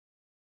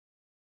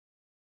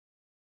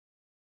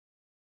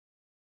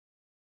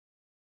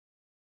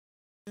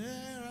Here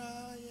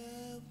I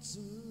am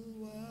to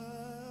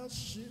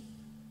worship.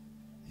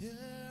 Here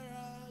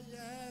I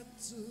am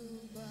to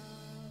bow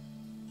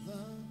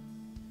down.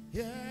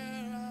 Here I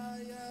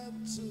am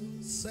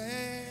to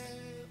say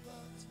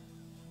that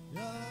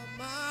you're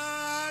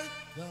my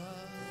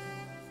God.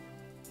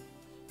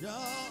 You're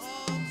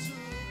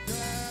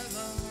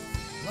altogether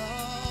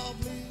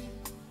lovely,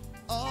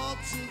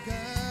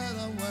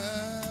 altogether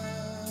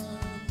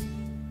worthy,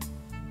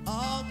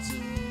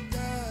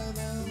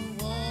 altogether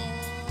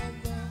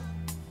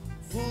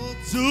wonderful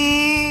to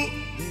me.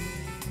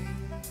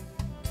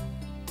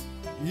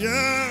 Here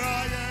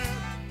I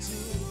am to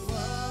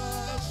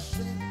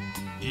worship.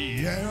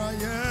 Here I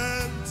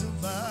am to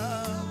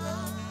bow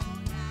down.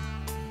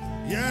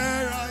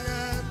 Here I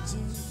am to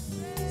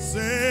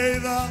say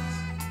that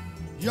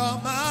you're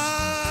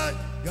my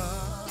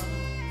God.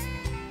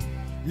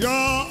 You're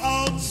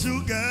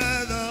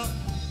altogether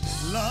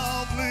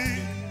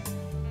lovely,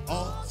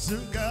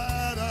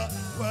 altogether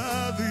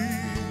worthy,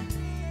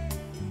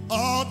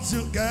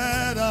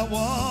 altogether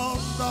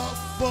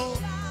wonderful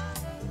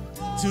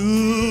to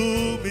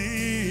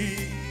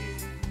me.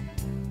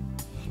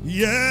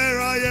 Here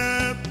I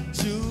am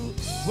to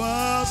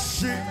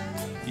worship.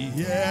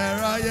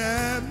 Here I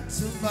am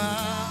to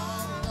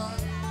bow down.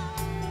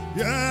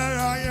 Here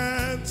I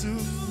am to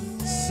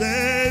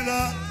say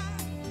that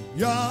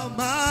you're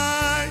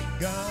my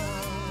God.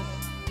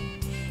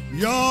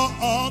 You're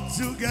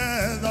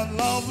altogether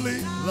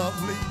lovely,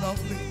 lovely,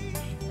 lovely,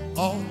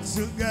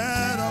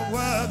 altogether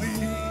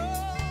worthy,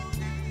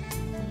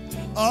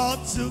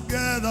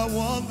 altogether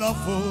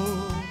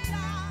wonderful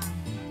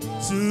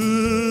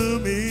to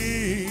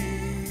me.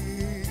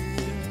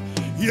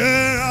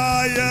 Here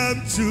I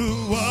am to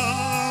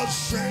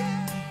worship.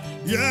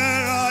 Here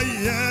I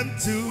am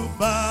to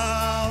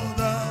bow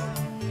down.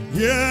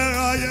 Here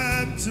I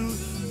am to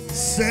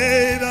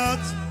say that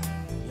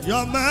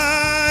you're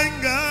my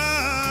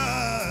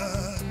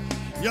God.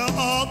 You're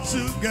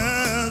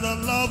altogether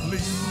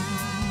lovely,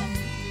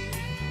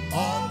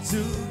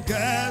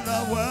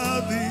 altogether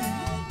worthy.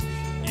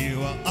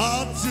 You are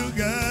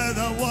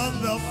altogether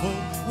wonderful,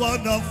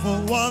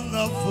 wonderful,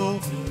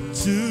 wonderful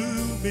to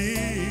me.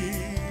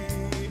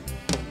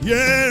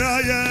 Here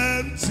I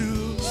am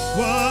to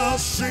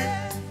worship.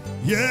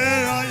 Here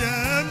I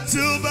am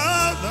to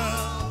bow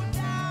down.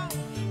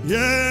 Here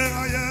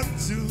I am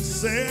to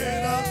say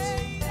that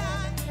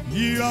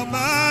you are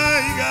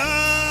my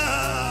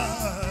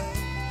God.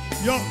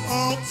 You're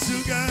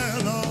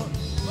altogether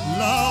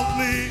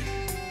lovely,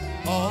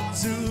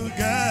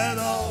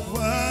 altogether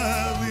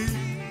worthy,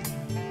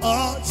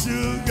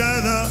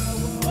 altogether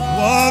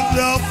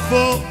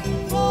wonderful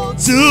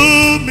to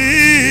me.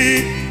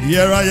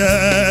 Here I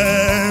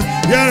am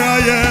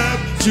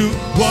to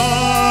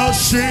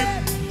worship.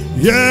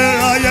 Here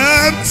I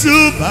am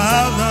to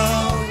bow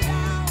down.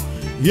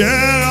 Here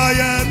I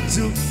am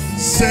to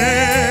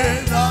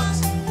say that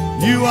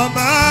you are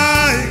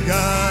my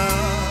God.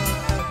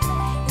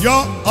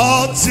 You're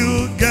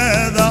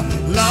altogether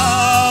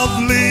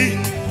lovely,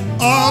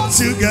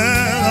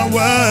 altogether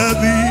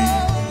worthy.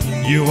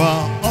 You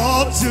are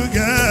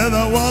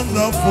altogether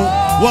wonderful,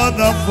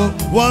 wonderful,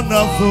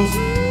 wonderful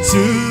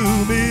to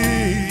me.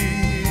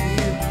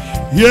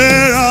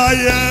 Here I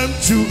am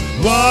to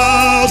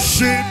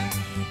worship.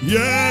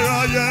 Here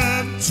I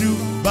am to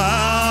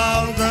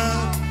bow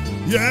down.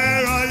 Here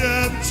I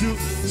am to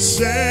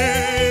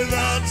say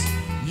that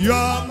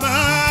you're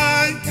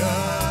my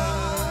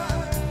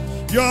God.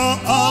 You're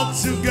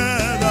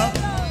altogether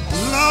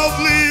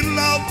lovely,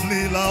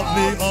 lovely,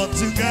 lovely,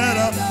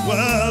 altogether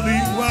worthy,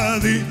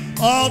 worthy,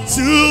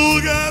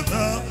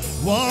 altogether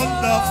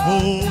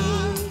wonderful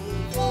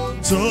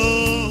to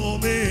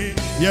me.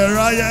 Here I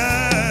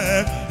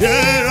am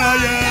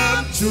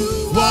to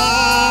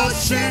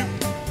worship.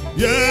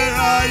 Here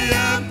I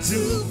am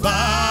to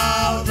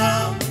bow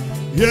down.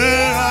 Here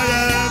I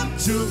am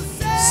to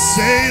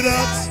say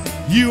that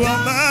you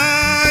are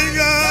my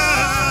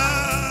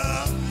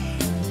God.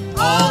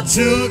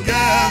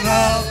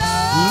 Altogether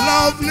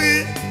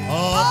lovely,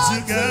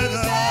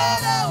 altogether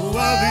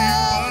worthy,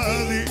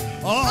 worthy,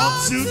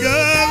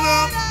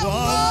 altogether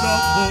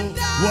wonderful,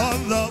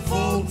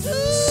 wonderful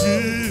to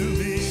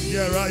me.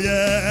 Here I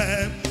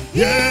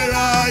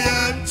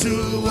am to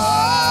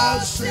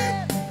worship.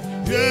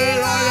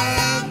 Here I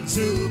am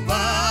to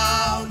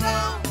bow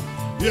down.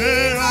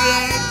 Here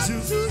I am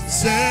to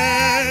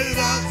say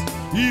that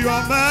you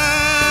are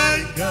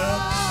my God.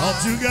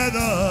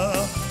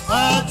 Altogether,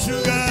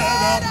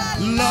 altogether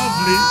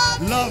lovely,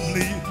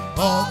 lovely,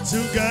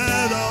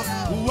 altogether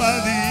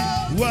worthy,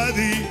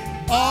 worthy,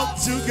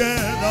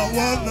 altogether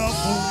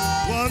wonderful,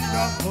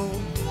 wonderful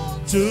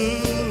to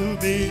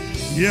me.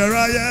 Here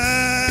I am.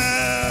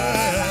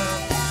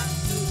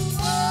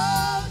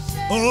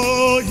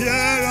 Oh, here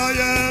I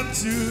am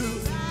to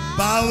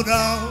bow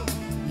down.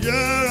 Here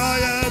I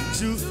am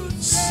to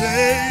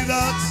say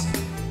that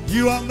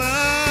you are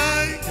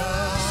my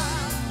God.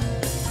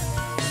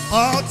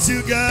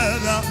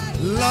 Altogether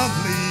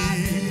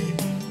lovely,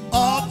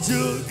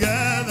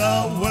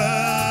 altogether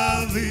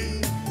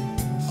worthy,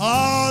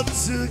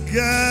 altogether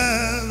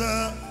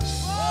altogether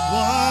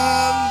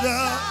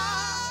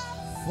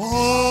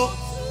wonderful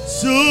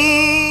to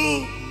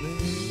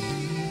me.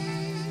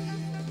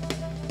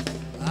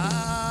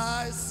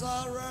 I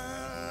surrender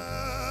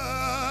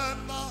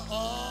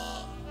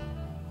all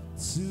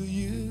to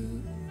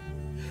you.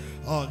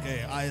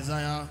 Okay,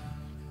 Isaiah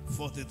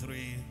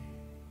 43,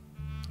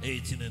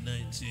 18 and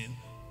 19.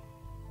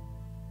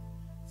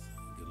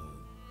 Thank you, Lord.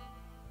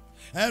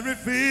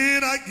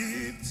 Everything I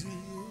give to you,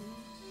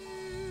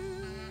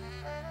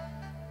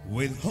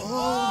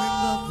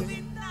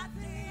 withholding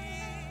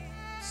nothing.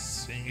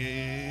 Sing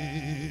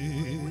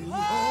it.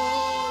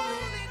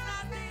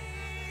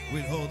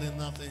 Withholding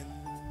nothing.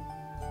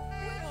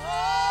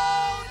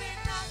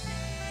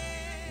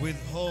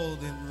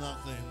 Withholding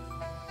nothing.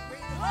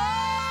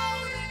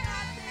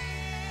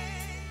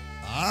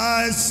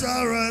 I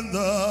surrender.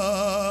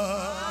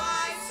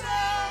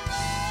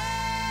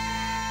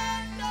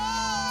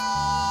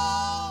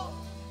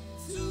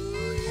 To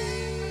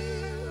you.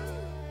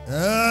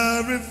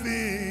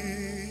 Everything.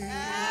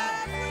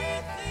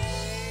 Everything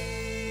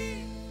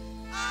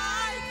I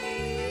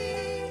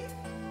give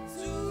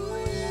to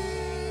you.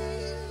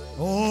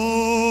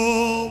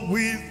 Oh,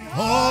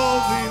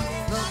 withholding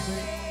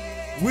nothing.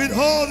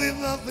 Withholding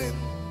nothing.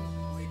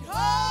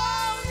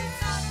 Withholding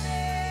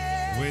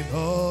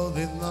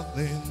Withholding nothing.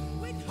 nothing. Withholding nothing.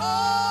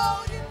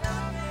 Withholding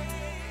nothing.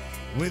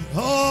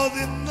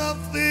 Withholding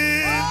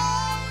nothing.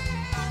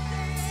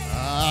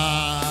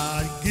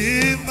 I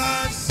give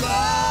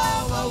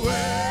myself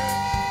away.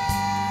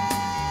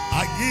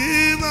 I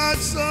give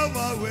myself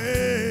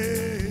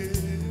away.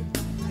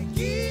 I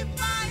give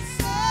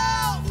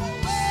myself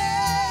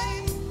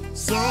away.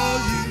 So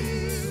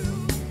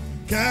you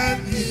can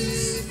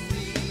use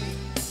me.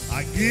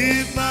 I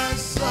give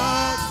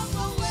myself.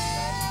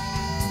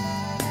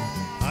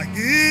 I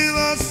give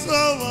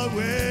myself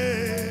away.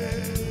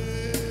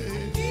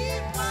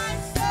 Give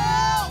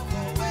myself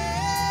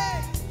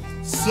away.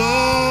 So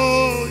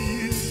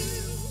you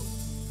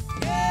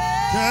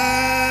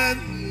can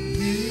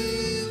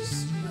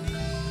use me.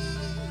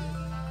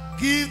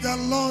 Give the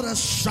Lord a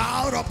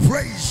shout of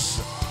praise.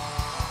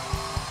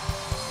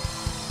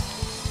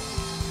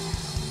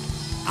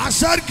 I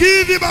said,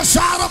 give him a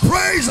shout of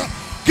praise.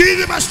 Give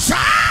him a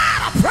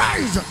shout of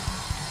praise.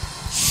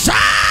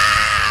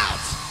 Shout.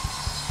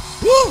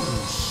 Woo.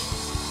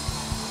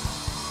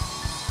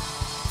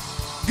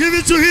 Give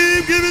it to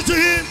him. Give it to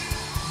him.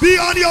 Be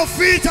on your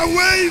feet and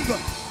wave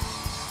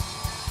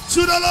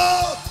to the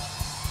Lord.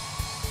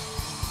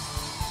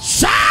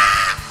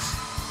 Shout.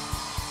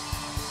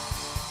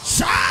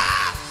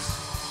 Shout.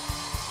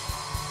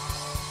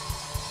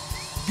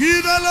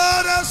 Give the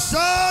Lord a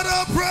shout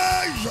of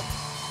praise.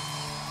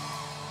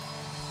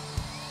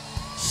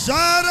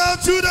 Shout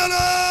out to the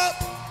Lord.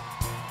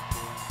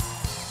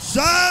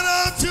 Shout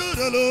out to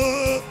the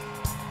Lord.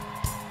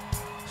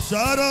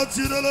 Shout out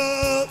to the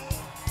Lord.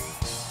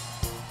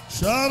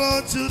 Shout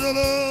out to the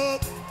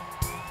Lord.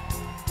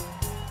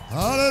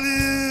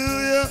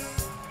 Hallelujah.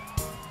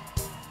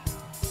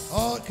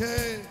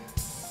 Okay.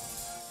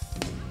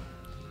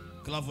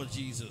 Clap for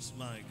Jesus,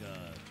 my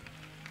God.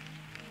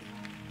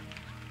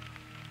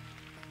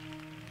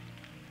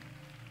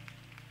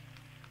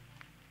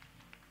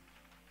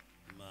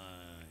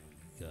 My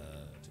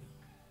God.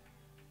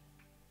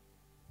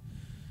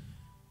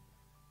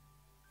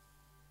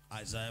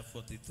 Isaiah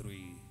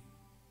 43,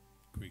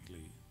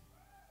 quickly.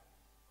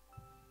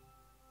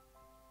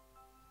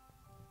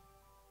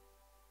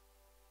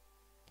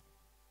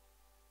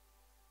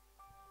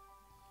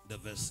 The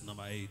verse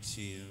number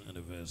 18 and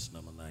the verse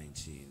number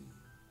 19.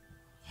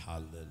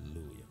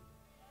 Hallelujah.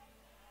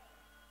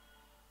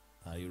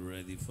 Are you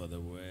ready for the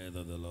word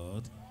of the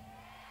Lord?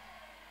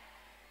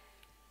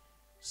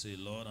 Say,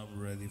 Lord, I'm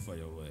ready for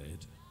your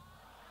word.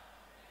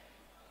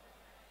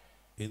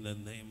 In the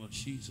name of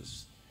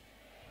Jesus.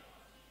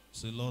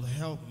 Say, Lord,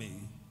 help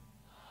me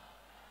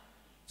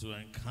to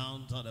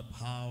encounter the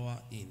power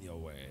in your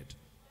word.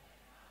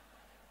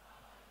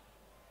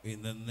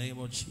 In the name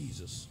of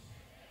Jesus.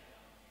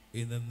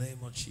 In the name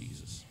of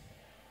Jesus.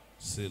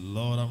 Say,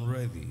 Lord, I'm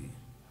ready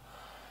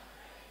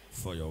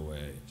for your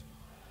word.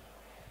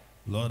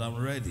 Lord,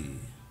 I'm ready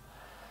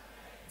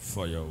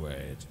for your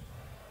word.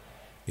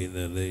 In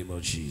the name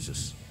of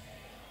Jesus.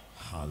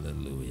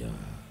 Hallelujah.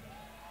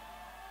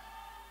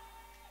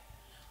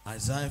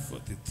 Isaiah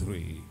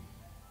 43,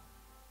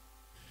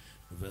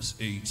 verse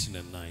 18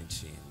 and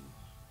 19.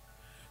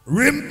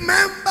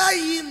 Remember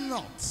ye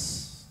not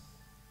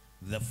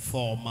the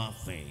former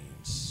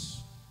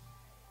things,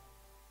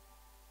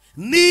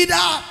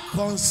 neither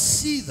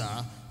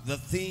consider the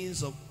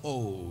things of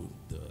old.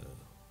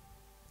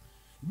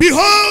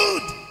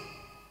 Behold,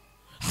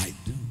 I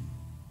do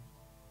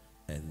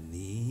a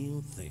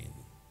new thing.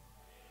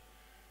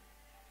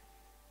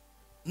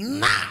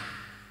 Now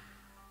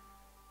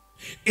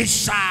it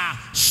shall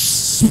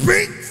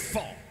spring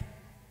forth.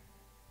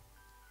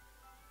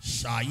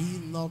 Shall ye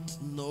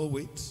not know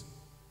it?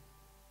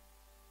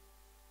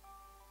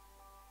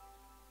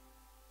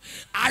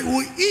 I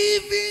will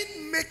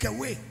even make a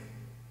way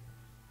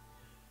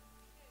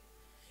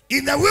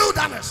in the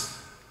wilderness.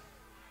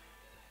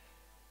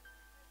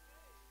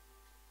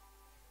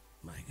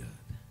 My God.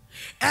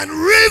 And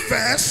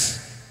rivers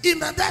in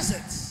the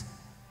deserts.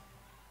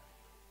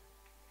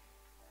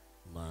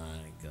 My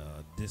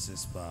God, this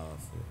is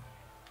powerful.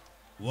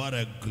 What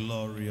a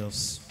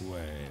glorious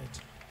word.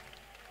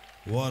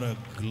 What a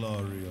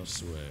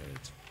glorious word.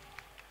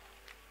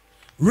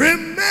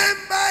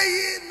 Remember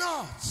ye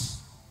not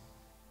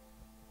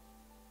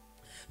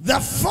the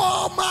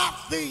former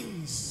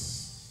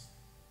things,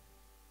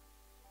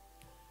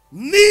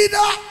 neither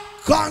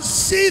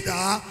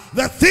consider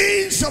the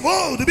things of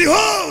old.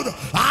 Behold,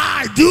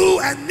 I do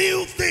a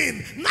new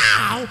thing.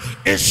 Now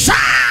it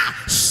shall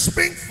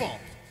spring forth.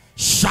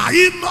 Shall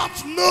ye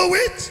not know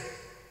it?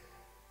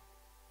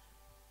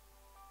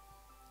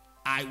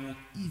 I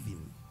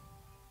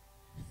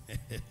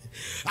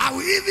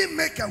will even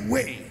make a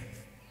way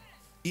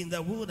in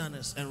the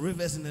wilderness and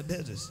rivers in the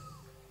deserts.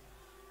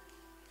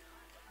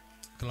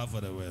 Clap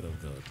for the word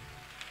of God.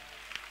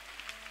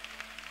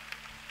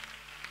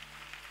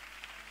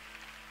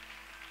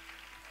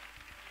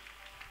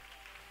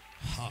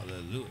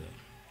 Hallelujah.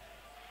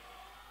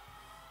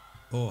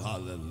 Oh,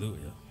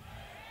 hallelujah.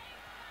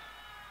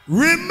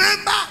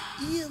 Remember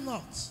ye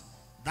not.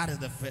 That is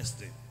the first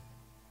thing.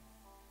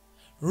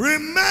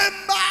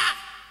 Remember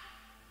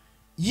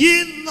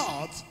ye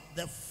not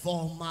the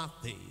former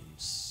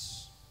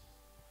things.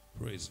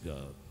 Praise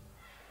God.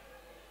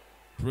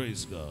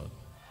 Praise God.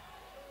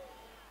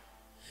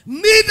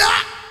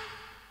 Neither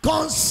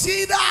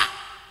consider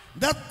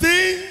the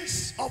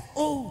things of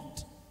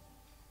old.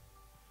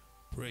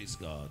 Praise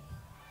God.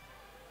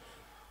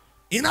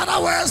 In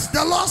other words,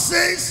 the Lord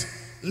says,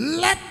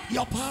 let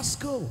your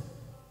past go.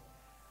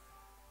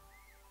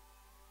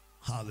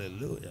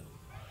 Hallelujah.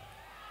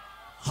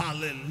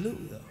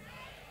 Hallelujah.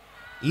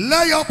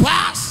 Let your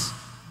past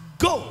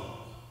go.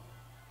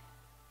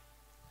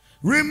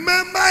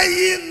 Remember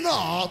ye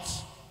not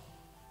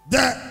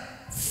the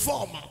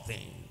former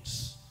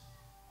things.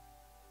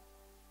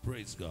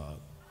 Praise God.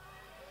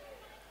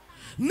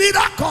 Neither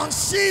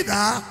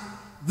consider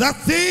the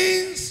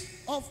things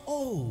of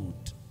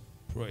old.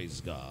 Praise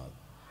God.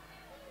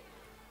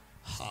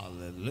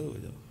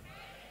 Hallelujah.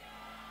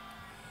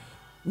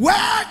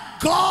 Where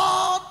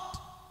God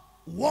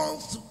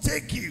wants to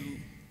take you,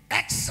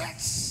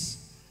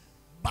 excess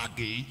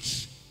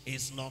baggage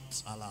is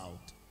not allowed.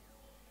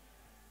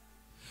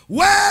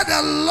 Where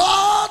the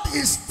Lord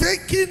is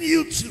taking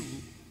you to,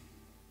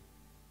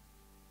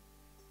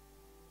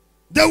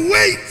 the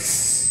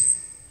weights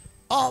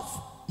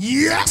of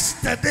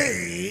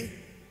yesterday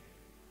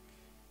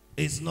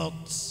is not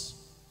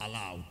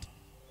allowed.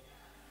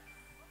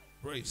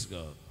 Praise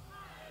God.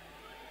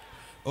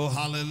 Oh,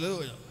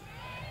 hallelujah.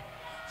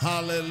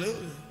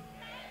 Hallelujah.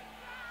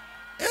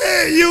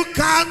 Hey, you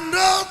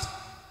cannot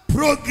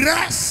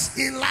progress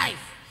in life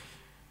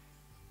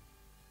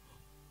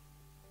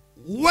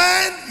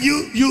when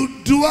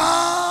you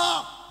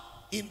dwell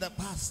in the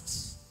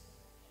past.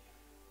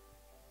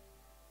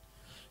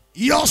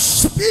 Your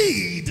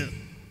speed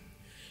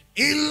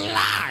in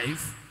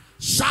life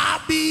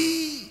shall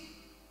be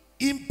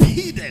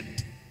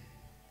impeded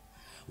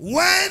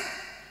when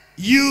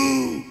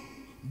you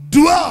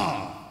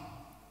dwell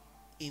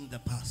in the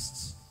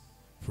past.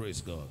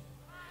 Praise God.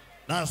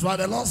 That's why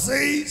the Lord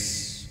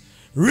says,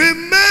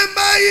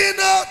 remember ye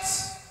not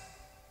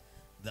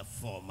the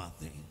former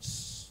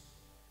things,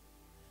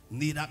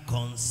 neither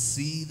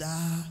consider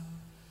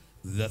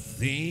the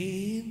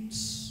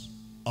things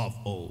of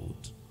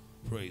old.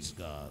 Praise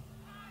God.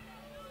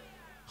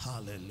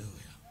 Hallelujah.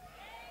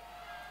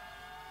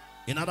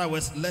 In other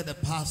words, let the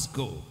past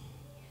go.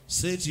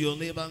 Say to your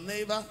neighbor,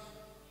 neighbor,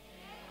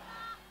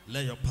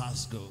 let your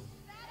past go.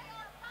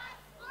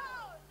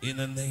 In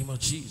the name of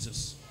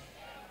Jesus.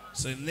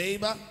 Say,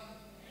 neighbor,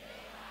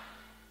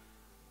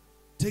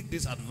 take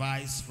this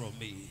advice from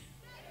me.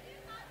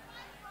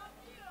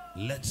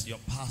 Let your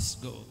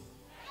past go.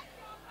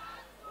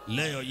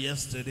 Let your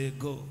yesterday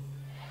go.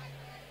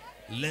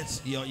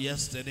 Let your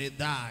yesterday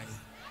die.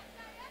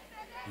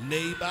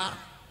 Neighbor,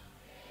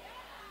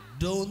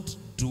 don't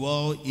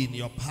dwell in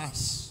your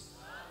past.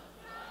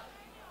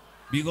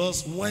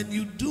 Because when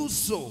you do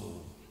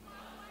so,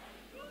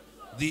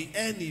 the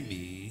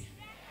enemy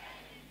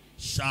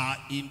shall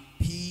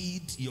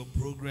impede your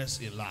progress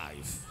in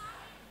life.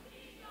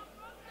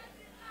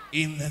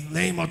 In the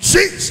name of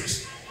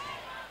Jesus.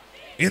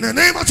 In the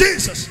name of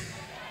Jesus.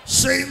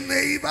 Say,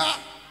 neighbor,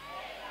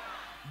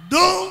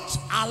 don't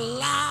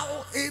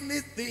allow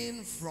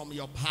anything from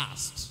your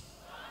past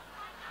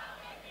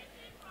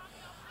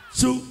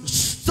to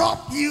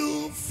stop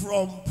you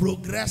from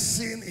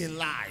progressing in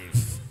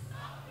life.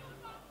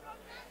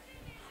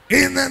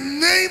 In the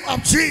name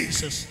of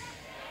Jesus.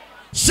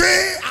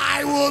 Say,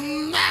 I will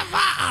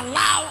never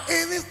allow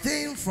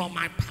anything from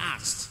my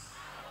past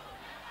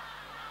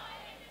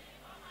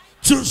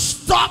to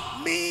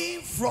stop me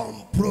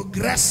from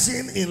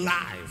progressing in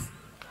life.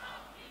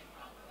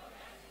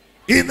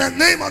 In the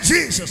name of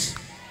Jesus.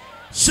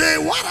 Say,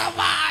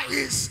 whatever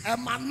is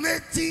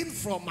emanating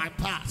from my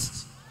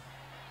past,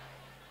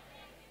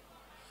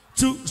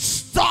 to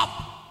stop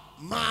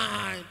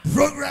my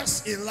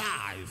progress in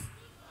life.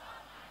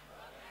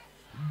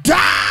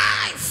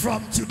 Die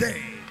from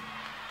today.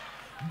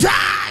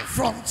 Die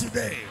from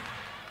today.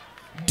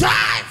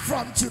 Die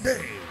from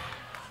today.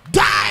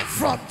 Die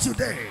from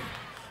today.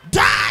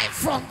 Die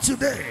from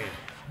today.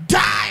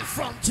 Die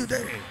from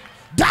today.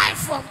 Die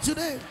from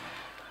today.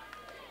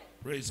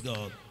 Praise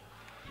God.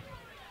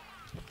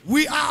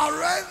 We are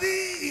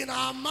already in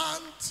our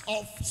month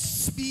of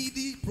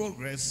speedy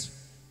progress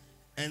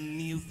and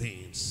new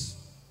things.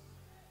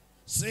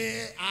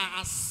 Say,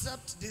 I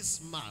accept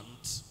this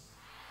month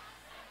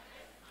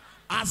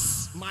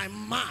as my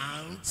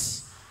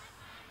month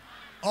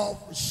of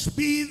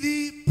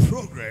speedy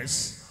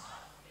progress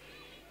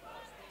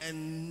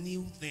and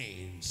new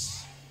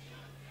things.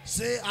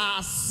 Say, I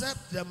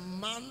accept the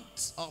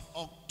month of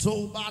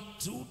October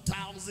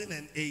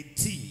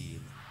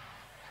 2018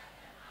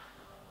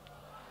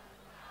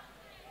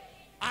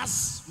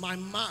 as my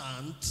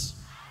month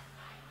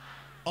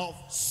of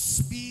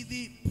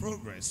speedy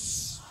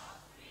progress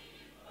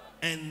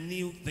and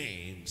new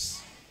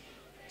things.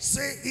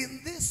 Say,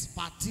 in this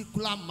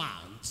particular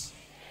month,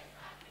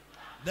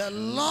 the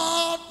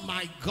Lord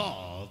my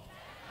God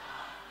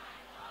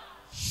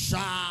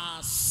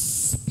shall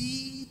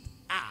speed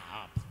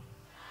up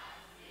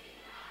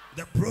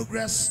the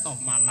progress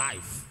of my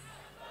life.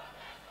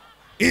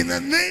 In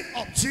the name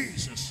of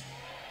Jesus.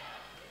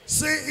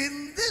 Say,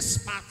 in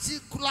this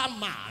particular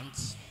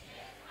month,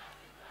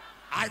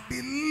 I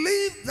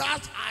believe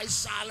that I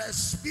shall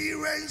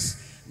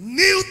experience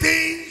new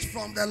things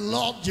from the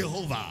Lord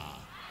Jehovah.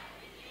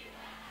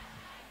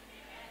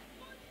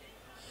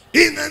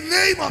 In the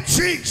name of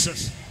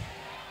Jesus.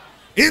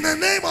 In the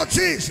name of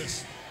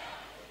Jesus.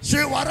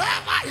 Say,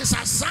 whatever is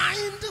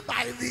assigned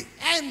by the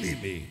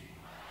enemy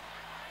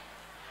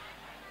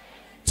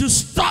to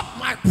stop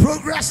my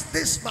progress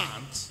this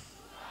month,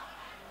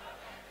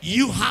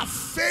 you have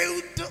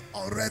failed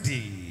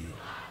already.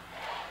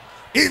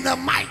 In the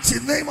mighty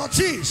name of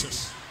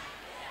Jesus.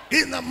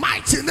 In the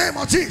mighty name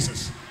of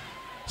Jesus.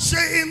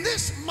 Say, in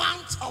this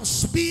month of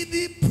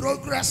speedy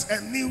progress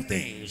and new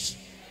things,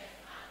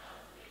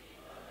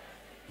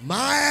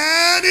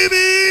 my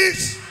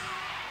enemies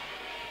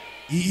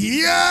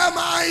hear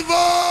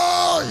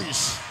my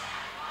voice,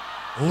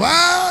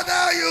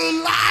 whether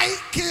you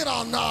like it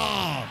or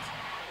not.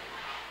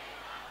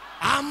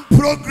 I'm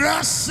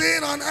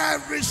progressing on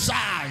every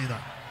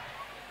side.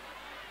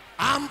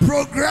 I'm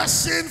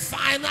progressing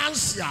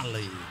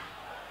financially.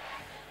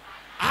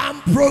 I'm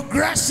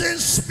progressing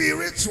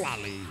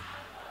spiritually.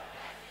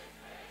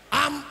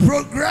 I'm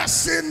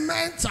progressing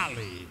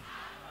mentally.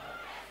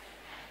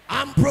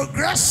 I'm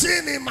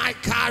progressing in my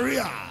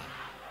career.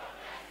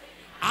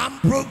 I'm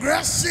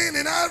progressing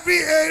in every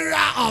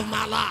area of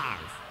my life.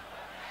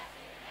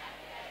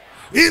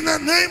 In the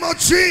name of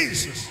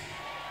Jesus.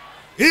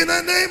 In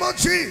the name of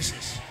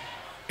Jesus.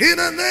 In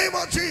the name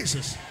of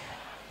Jesus.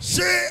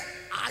 Say,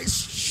 I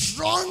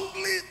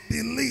strongly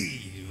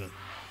believe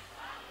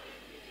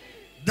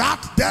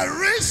that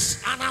there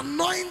is an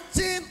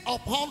anointing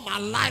upon my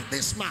life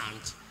this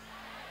month.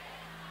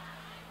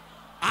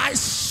 I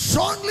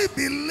strongly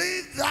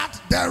believe that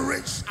there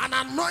is an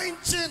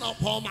anointing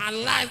upon my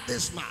life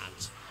this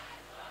month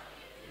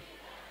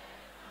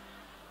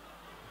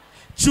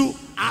to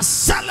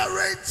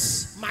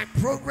accelerate my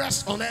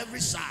progress on every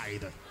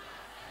side.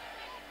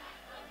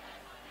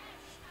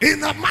 In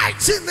the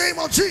mighty name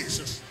of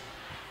Jesus,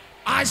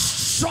 I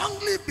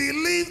strongly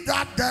believe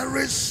that there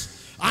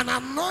is an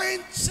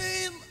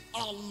anointing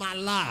on my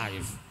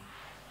life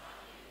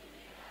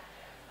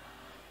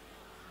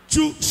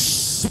to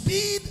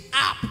speed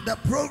up the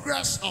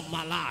progress of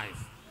my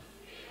life.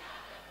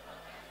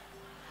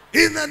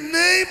 In the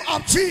name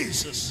of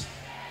Jesus,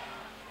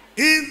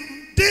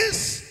 in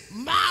this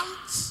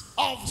month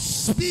of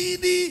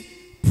speedy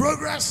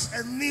progress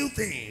and new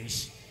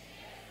things,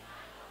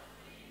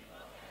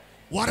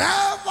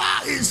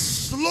 whatever is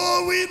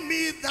slowing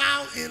me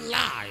down in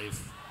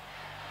life,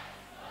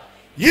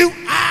 you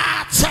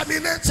are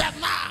terminated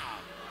now.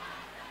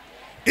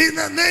 In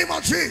the name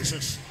of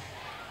Jesus.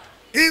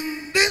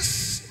 In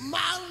this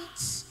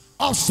month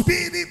of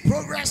speedy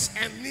progress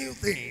and new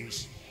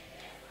things,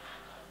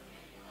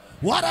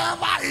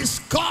 whatever is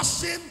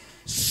causing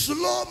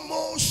slow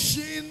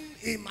motion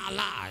in my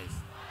life,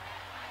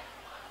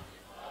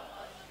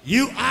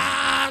 you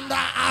are under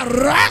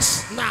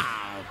arrest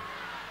now.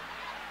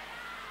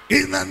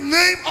 In the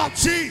name of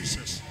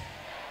Jesus.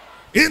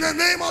 In the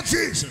name of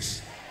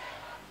Jesus.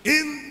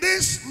 In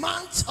this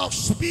month of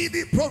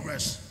speedy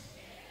progress,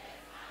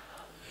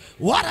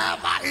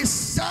 whatever is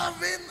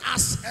serving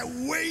as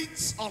a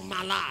weight on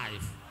my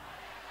life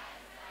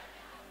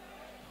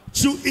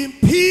to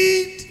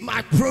impede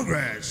my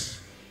progress,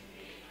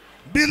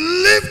 be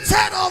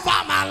lifted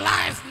over my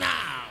life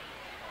now.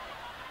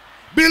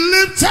 Be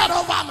lifted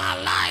over my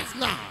life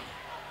now.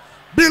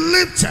 Be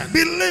lifted,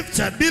 be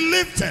lifted, be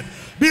lifted,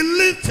 be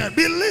lifted,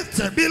 be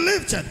lifted, be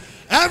lifted.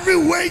 Every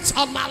weight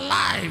on my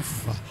life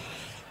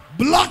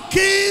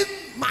blocking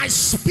my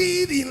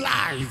speed in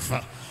life,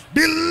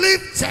 be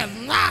lifted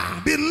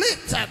now. Be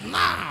lifted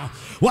now.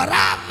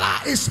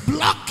 Whatever is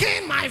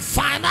blocking my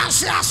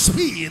financial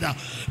speed,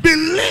 be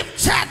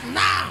lifted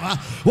now.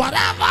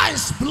 Whatever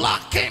is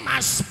blocking my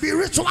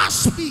spiritual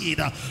speed,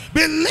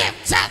 be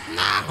lifted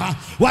now.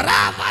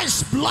 Whatever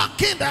is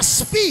blocking the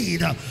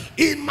speed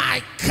in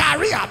my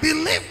career, be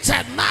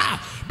lifted now.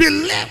 Be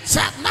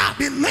lifted now.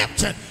 Be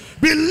lifted.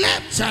 Be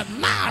lifted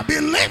now. Be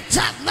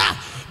lifted now.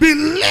 Be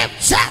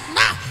lifted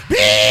now.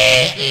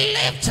 Be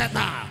lifted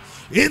now.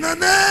 In the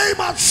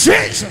name of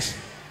Jesus.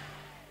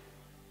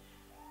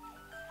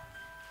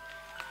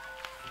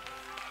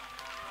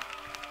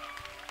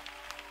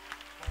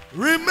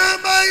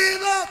 Remember ye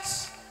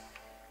not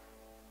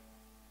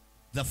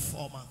the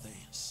former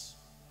things,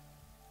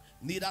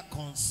 neither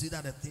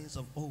consider the things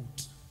of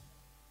old.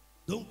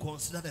 Don't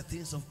consider the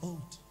things of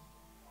old.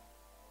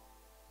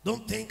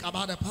 Don't think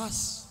about the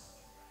past.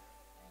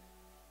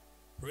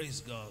 Praise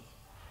God.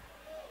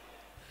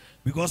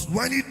 Because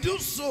when you do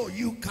so,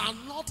 you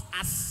cannot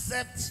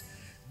accept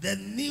the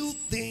new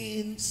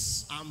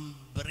things I'm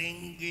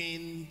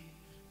bringing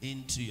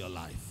into your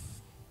life.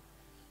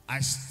 I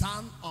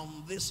stand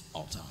on this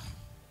altar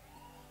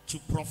to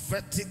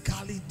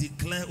prophetically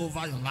declare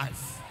over your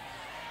life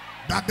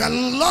that the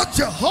Lord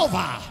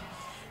Jehovah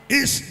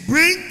is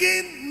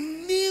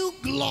bringing new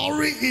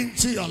glory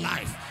into your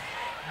life.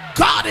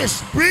 God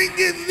is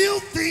bringing new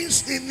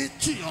things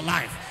into your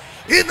life.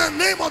 In the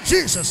name of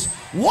Jesus,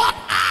 what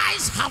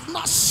eyes have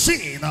not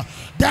seen,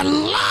 the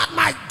Lord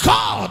my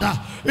God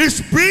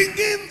is bringing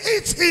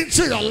it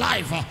into your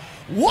life.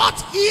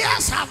 What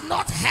ears have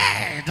not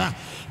heard,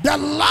 the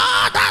Lord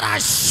that I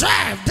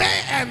serve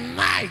day and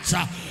night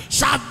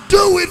shall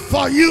do it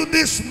for you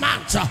this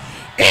month.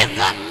 In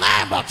the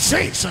name of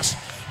Jesus,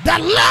 the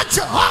Lord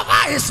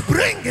Jehovah is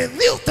bringing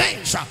new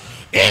things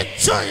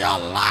into your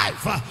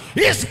life.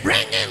 He's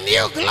bringing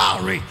new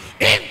glory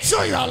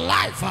into your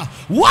life.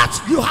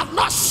 What you have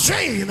not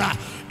seen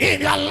in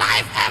your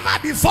life ever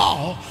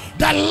before,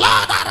 the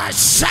Lord that I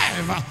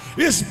serve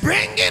is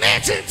bringing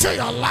it into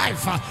your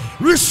life.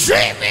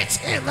 Receive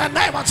it in the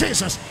name of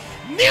Jesus.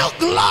 New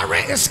glory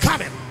is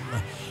coming.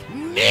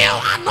 New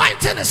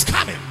anointing is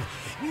coming.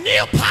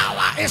 New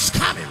power is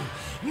coming.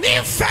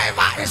 New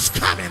favor is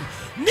coming.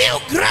 New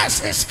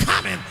grace is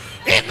coming.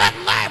 In the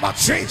name of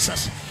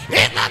Jesus.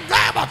 In the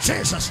name of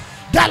Jesus.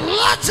 The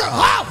Lord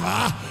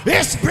Jehovah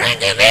is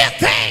bringing new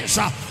things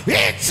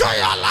into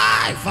your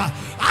life.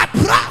 I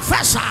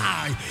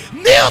prophesy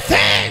new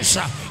things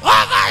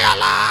over your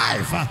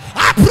life.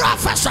 I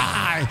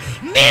prophesy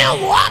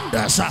new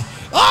wonders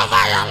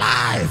over your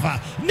life,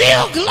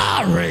 new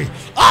glory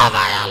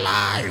over your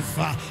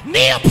life,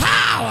 new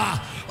power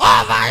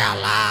over your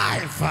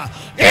life.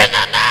 In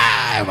the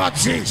name of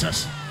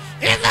Jesus.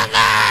 In the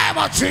name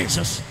of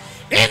Jesus.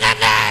 In the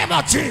name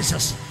of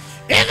Jesus.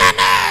 In the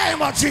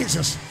name of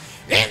Jesus.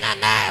 In the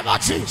name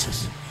of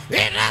Jesus.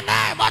 In the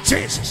name of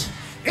Jesus.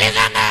 In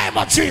the name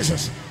of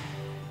Jesus.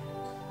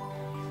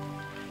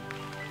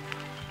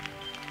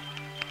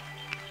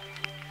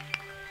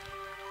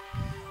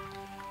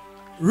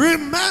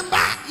 Remember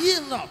ye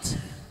not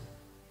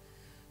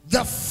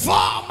the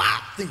former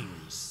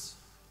things,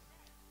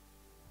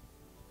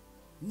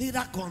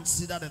 neither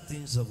consider the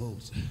things of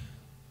old.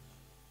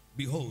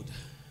 Behold,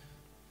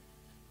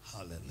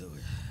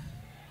 hallelujah.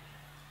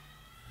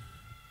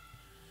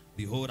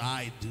 Behold,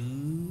 I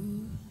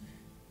do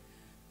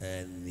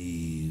a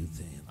new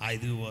thing. I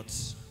do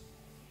what?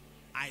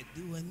 I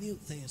do a new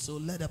thing. So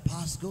let the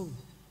past go.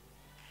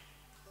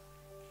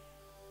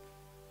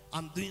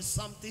 I'm doing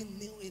something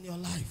new in your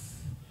life.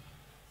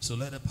 So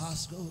let the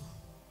past go.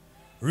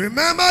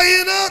 Remember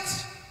ye not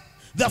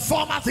the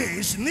former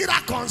things, neither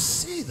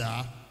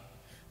consider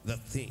the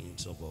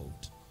things of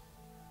old.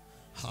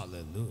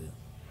 Hallelujah.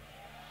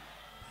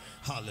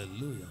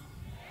 Hallelujah.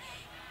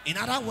 In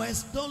other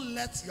words, don't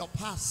let your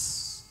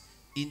past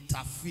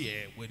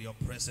interfere with your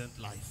present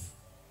life.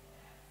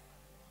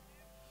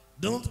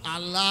 Don't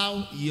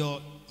allow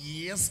your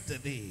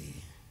yesterday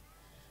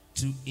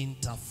to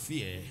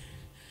interfere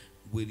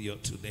with your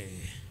today.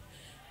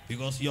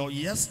 Because your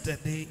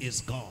yesterday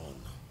is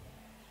gone.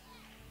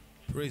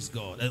 Praise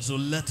God. And so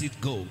let it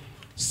go.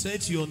 Say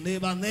to your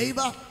neighbor,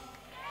 neighbor,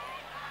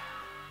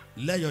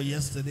 let your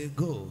yesterday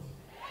go.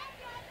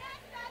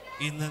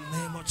 In the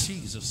name of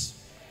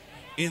Jesus.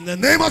 In the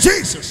name of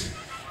Jesus.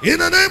 In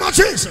the name of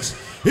Jesus.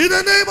 In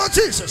the name of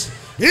Jesus.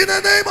 In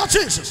the name of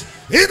Jesus.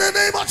 In the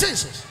name of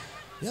Jesus.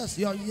 Yes,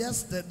 your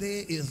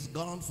yesterday is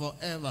gone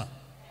forever.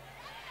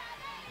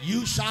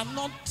 You shall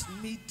not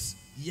meet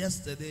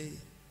yesterday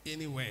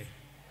anywhere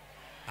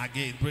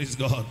again. Praise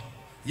God.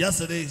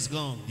 Yesterday is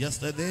gone.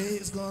 Yesterday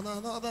is gone.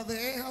 Another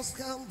day has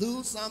come.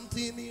 Do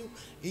something new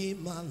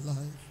in my life.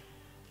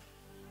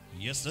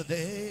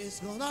 Yesterday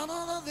is gone.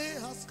 Another day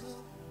has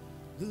come.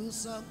 Do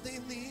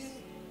something new.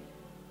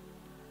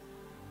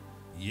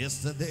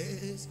 Yesterday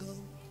is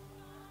gone.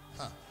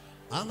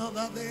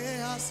 Another day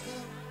has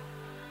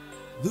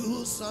come.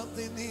 Do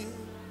something new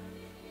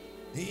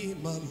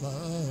in my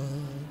life.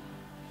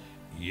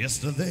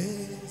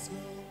 Yesterday is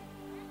gone.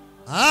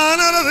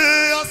 Another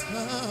day has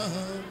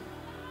come.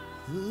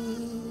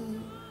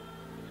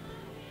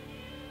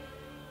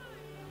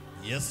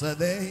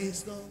 Yesterday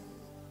is gone.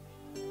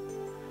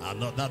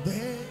 Another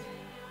day.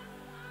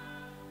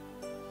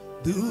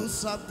 Do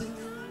something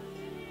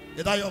new.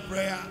 Is that your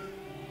prayer?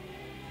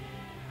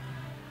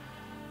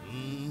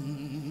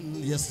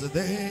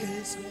 Yesterday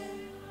is gone.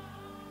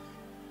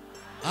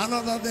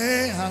 Another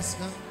day has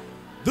come.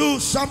 Do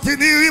something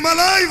new in my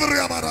life.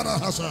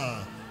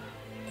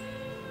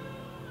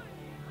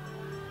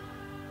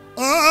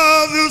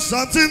 Oh, do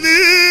something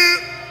new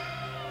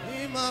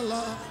in my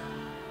life.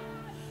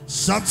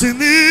 Something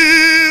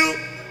new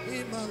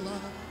in my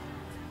life.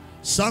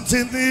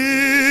 Something new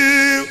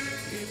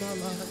in my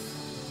life.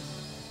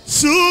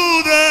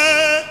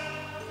 Today,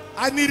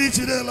 I need it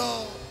today,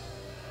 Lord.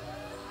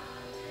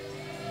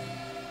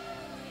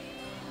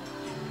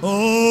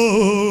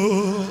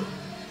 Oh,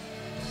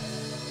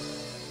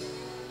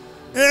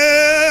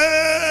 hey.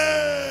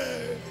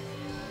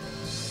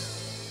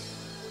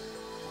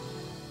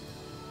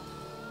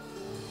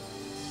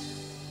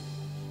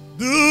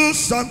 Do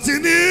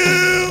something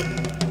new.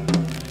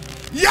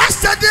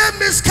 Yesterday,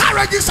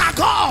 miscarriages are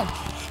gone.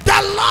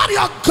 The Lord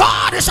your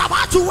God is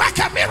about to work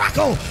a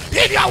miracle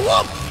in your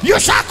womb. You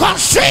shall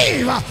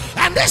conceive,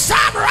 and this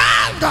time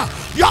around,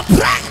 your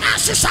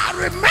pregnancy shall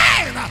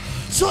remain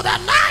to the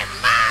 9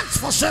 months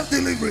for safe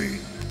delivery.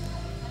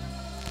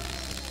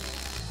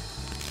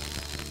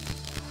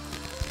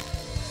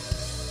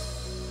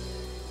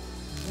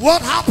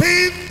 What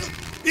happened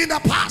in the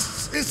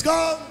past is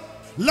gone.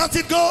 Let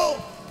it go.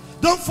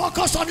 Don't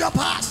focus on your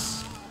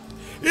past.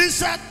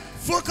 Instead,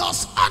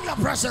 focus on your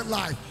present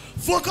life.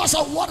 Focus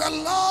on what the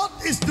Lord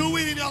is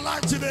doing in your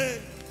life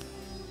today.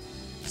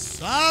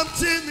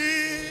 Something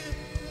new.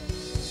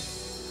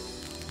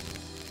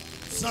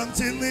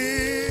 Something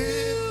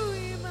new.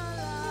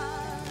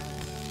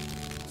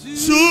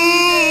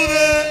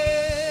 Today.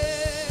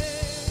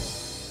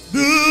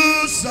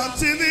 Do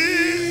something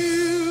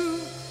new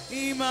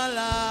in my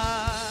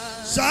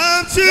life.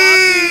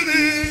 Something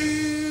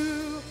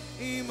new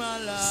In my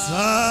life.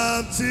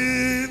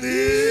 Something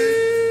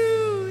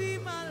new.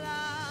 In my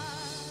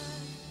life.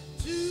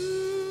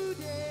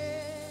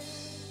 Today.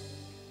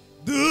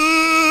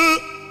 Do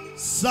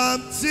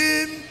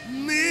something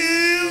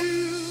new.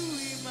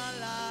 In my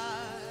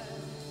life.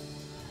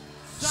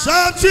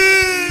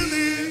 Something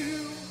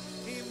new.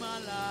 In my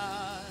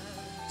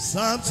life.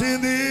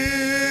 Something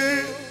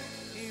new.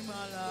 In my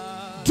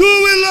life. Do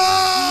it,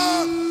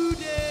 Lord.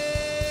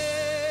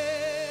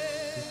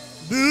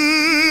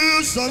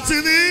 Do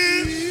something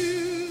new.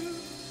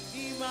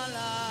 In my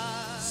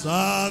life.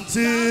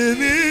 Something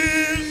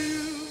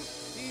new.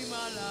 In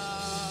my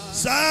life.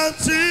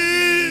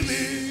 Something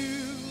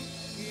new.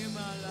 In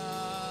my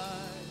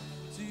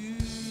life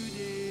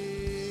today.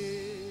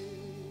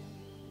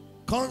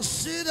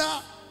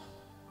 Consider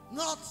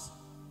not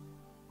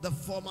the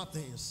former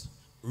things.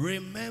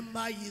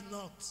 Remember ye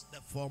not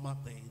the former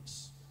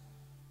things.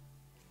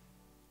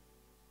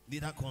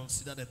 Neither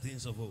consider the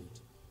things of old.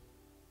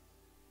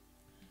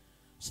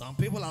 Some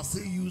people are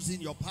still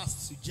using your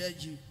past to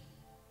judge you.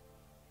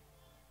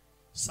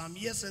 Some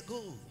years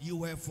ago, you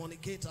were a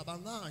fornicator,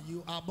 but now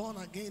you are born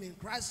again in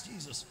Christ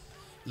Jesus.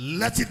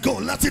 Let it go,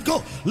 let it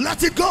go,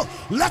 let it go,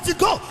 let it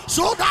go,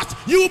 so that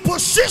you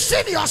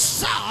position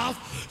yourself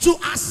to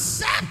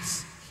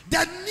accept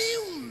the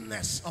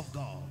newness of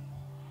God.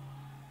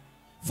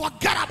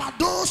 Forget about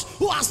those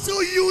who are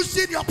still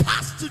using your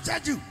past to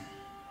judge you.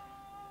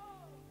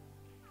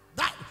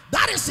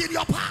 That is in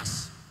your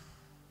past.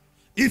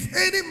 If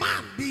any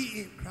man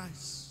be in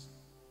Christ,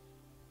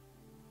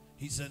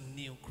 he's a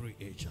new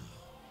creature.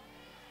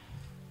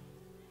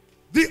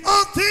 The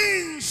old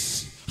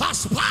things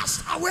has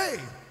passed away.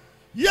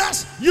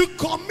 Yes, you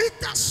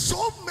committed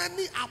so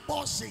many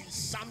abortions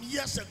some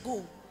years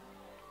ago.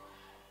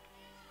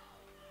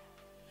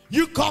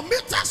 You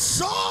committed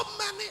so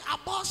many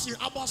abortions.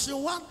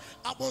 Abortion 1,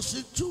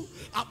 abortion 2,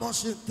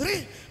 abortion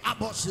 3,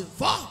 abortion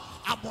 4,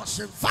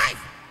 abortion 5.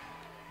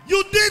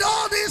 You did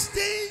all these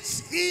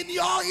things in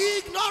your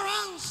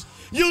ignorance.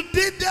 You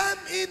did them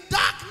in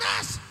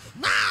darkness.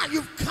 Now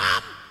you've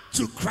come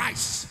to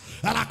Christ.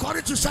 And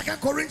according to 2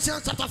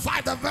 Corinthians chapter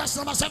 5, the verse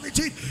number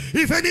 17,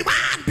 if any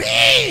man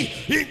be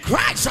in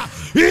Christ,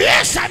 he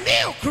is a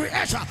new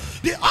creature.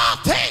 The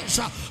old things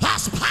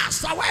has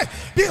passed away.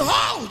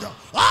 Behold,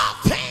 all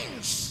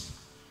things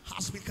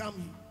has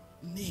become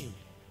new.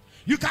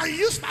 You can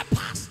use my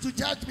past to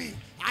judge me.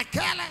 I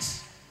care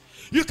less.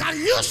 You can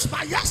use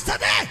my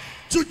yesterday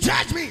to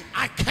judge me.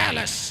 I care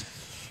less.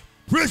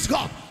 Praise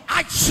God.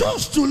 I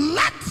choose to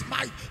let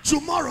my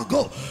tomorrow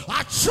go.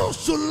 I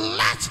choose to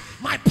let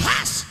my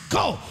past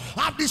go.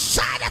 I've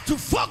decided to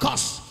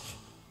focus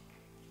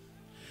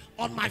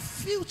on my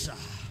future.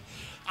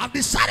 I've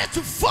decided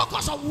to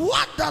focus on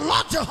what the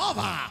Lord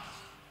Jehovah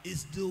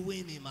is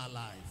doing in my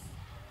life.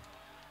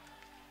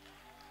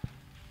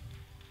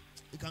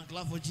 You can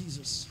clap for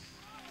Jesus.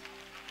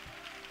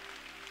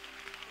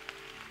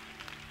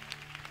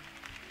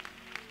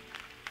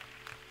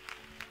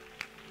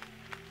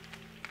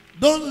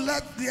 Don't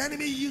let the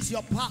enemy use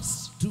your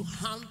past to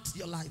haunt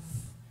your life.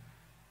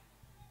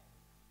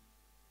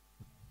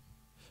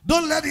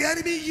 Don't let the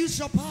enemy use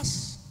your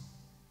past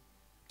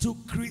to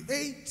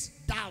create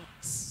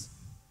doubts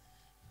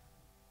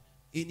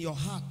in your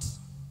heart,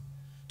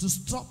 to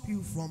stop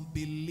you from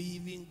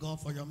believing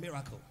God for your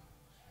miracle.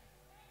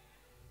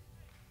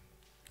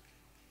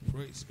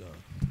 Praise God.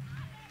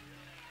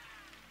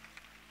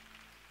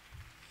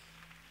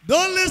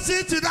 Don't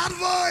listen to that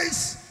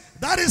voice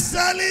that is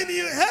telling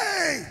you,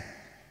 hey,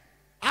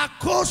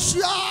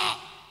 Akosia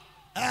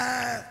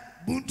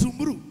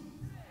Buntumru.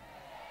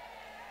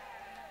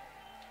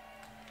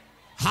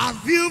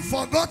 Have you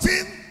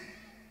forgotten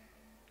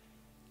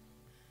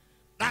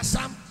that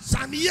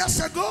some years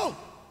ago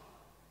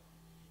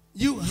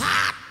you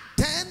had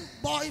 10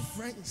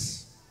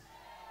 boyfriends?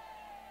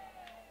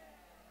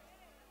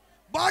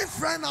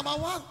 Boyfriend number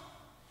 1,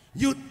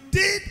 you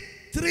did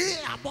 3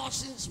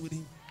 abortions with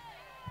him.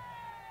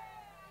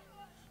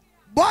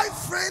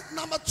 Boyfriend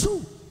number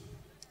 2,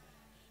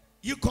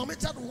 you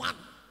committed 1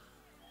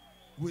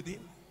 with him.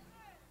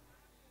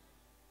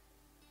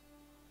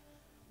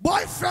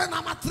 Boyfriend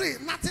number 3,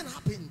 nothing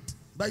happened,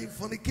 but you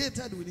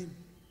fornicated with him.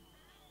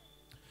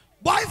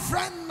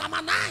 Boyfriend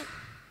number 9,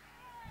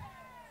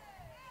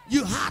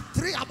 you had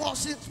 3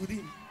 abortions with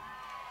him.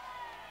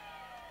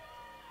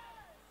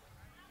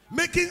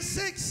 Making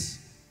 6.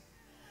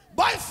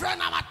 Boyfriend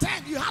number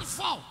 10, you had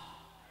 4.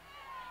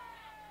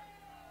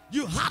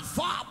 You had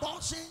 4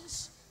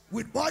 abortions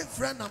with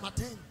boyfriend number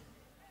 10.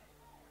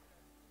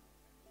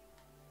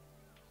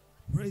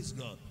 Praise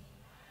God.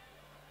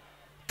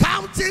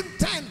 Counting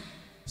 10.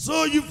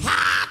 So you've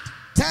had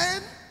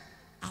 10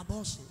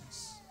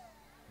 abortions.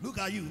 Look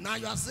at you. Now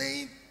you are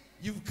saying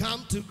you've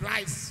come to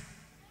Christ.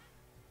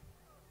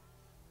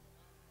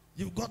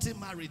 You've gotten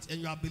married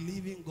and you are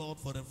believing God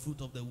for the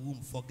fruit of the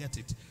womb. Forget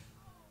it.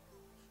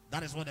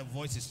 That is what the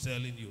voice is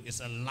telling you. It's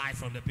a lie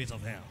from the pit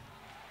of hell.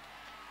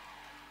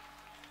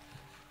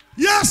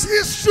 Yes,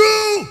 it's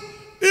true.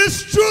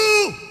 It's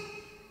true.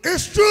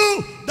 It's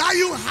true that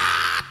you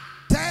had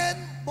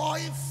 10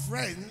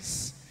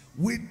 boyfriends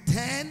with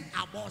 10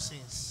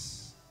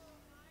 abortions.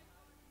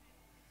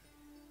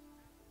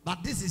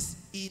 But this is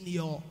in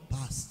your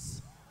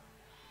past.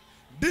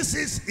 This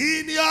is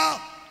in your.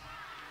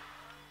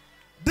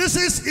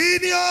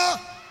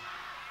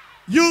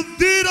 You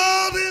did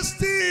all these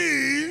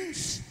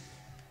things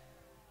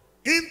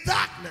in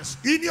darkness,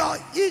 in your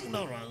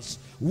ignorance,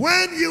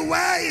 when you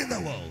were in the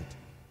world.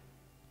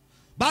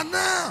 But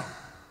now,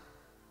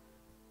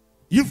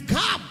 you've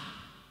come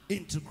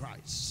into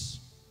Christ.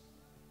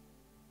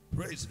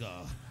 Praise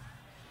God.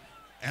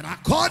 And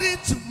according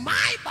to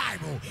my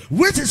Bible,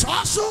 which is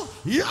also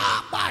your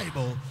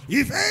Bible,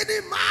 if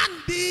any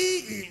man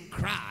be in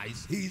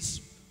Christ,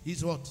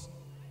 he's what?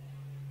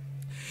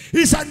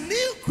 He's a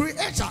new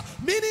creature,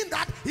 meaning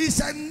that he's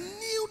a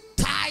new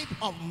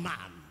type of man.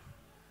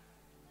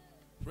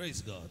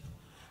 Praise God.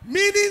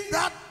 Meaning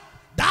that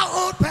that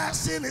old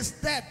person is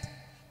dead.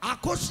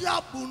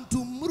 Akosia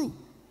Buntumru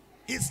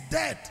is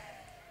dead.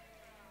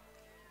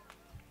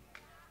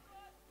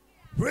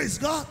 Praise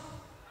God.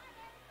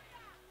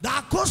 The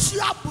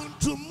Akosia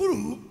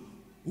Buntumru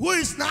who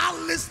is now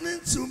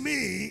listening to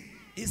me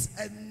is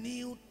a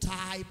new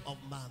type of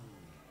man.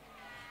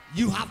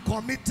 You have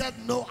committed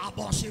no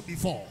abortion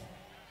before.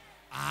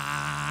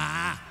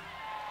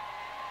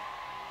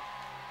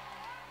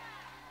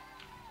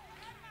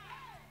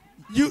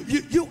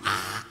 You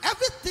are,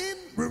 everything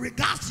with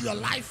regards to your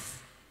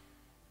life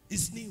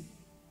is new.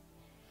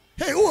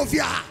 Hey, who of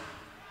you are?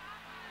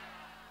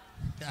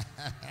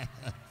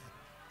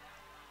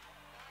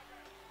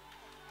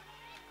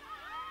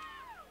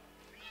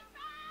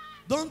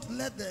 Don't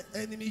let the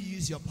enemy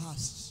use your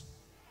past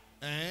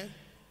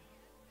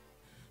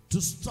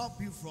to stop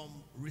you from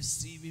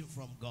receiving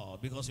from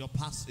God, because your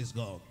past is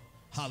gone.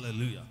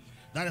 Hallelujah.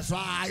 That is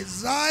why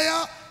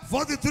Isaiah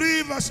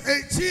 43 verse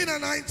 18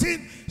 and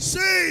 19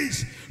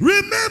 says,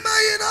 remember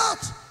ye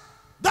not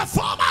the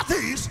former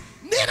things,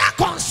 neither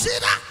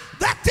consider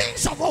the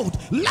things of old.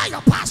 Let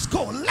your past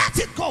go. Let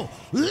it go.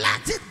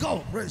 Let it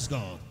go. Praise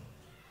God.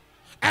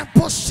 And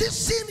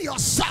position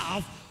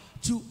yourself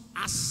to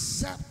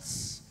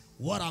accept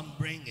what I'm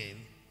bringing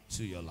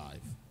to your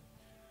life.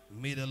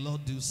 May the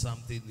Lord do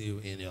something new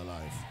in your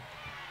life.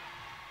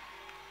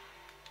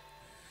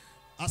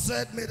 I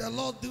said, may the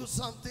Lord do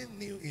something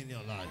new in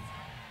your life.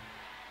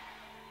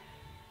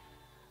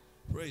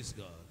 Praise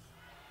God.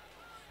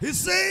 He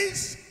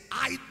says,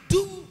 I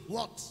do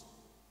what?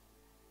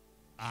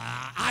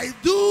 I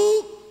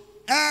do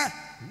a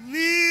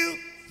new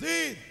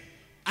thing.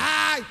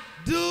 I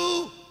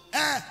do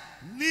a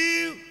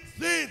new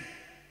thing.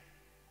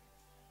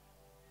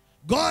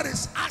 God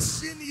is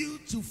asking you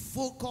to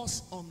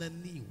focus on the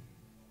new.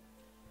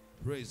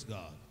 Praise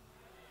God.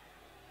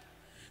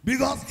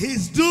 Because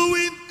he's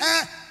doing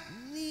a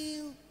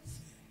new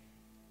thing.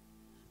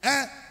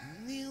 A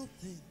new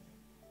thing.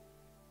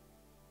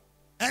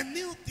 A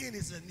new thing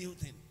is a new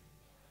thing.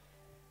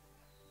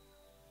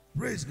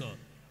 Praise God.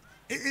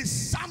 It is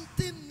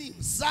something new.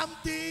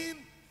 Something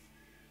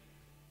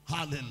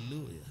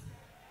Hallelujah.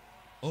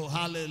 Oh,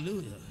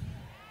 hallelujah.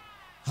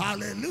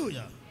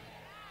 Hallelujah.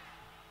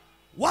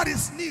 What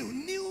is new?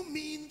 New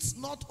means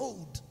not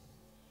old.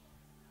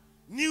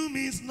 New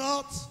means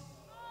not.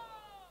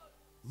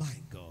 My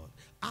God.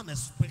 I'm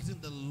expecting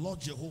the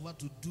Lord Jehovah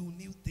to do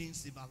new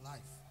things in my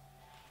life.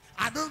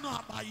 I don't know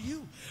about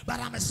you, but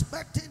I'm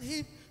expecting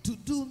him to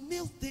do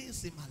new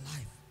things in my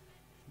life.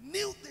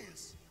 New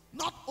things,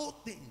 not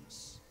old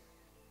things.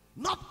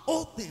 Not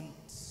old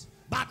things,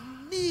 but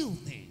new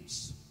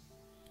things.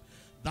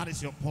 That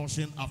is your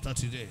portion after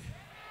today.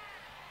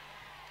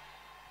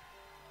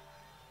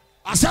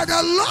 I said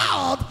the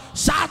Lord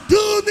shall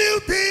do new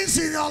things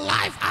in your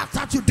life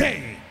after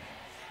today.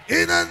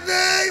 In the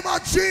name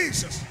of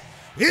Jesus.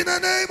 In the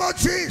name of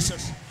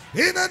Jesus.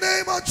 In the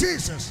name of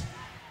Jesus.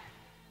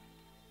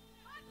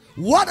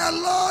 What the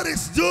Lord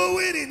is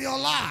doing in your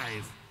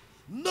life,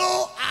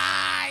 no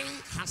eye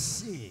has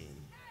seen,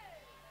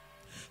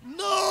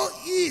 no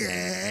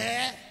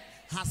ear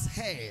has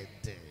heard,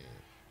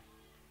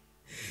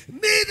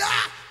 neither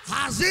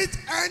has it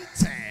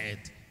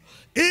entered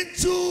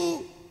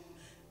into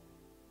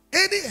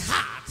any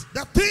heart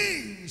the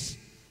things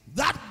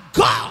that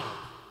God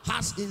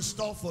has in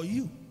store for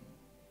you.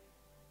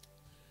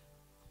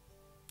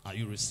 Are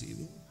you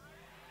receiving?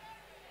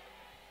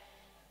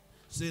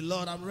 Say,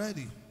 Lord, I'm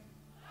ready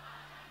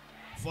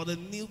for the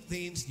new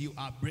things you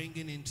are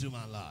bringing into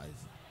my life.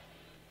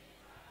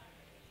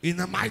 In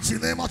the mighty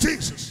name of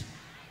Jesus.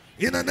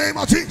 In the name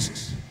of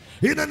Jesus.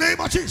 In the name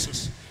of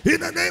Jesus. In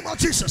the name of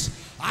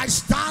Jesus. I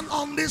stand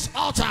on this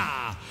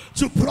altar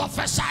to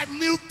prophesy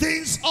new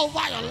things over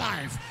your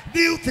life.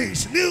 New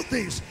things, new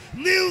things,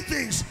 new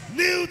things,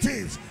 new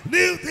things,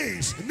 new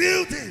things,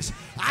 new things.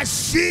 I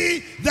see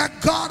the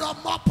God of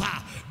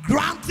Mopper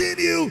granting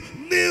you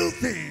new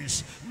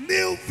things,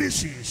 new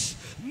visions,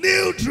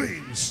 new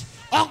dreams,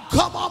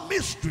 uncommon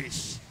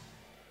mysteries,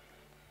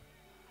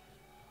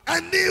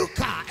 a new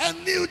car, a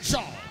new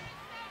job,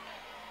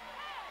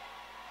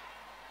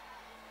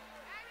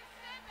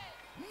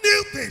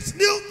 new things,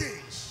 new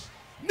things,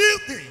 new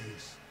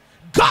things.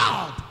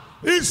 God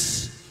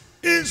is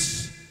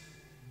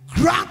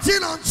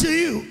granting unto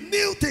you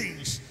new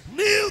things,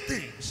 new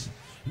things,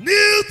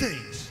 new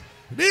things,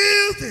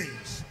 new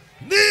things,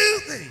 new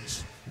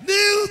things,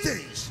 new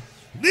things,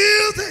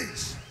 new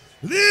things,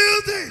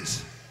 new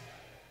things.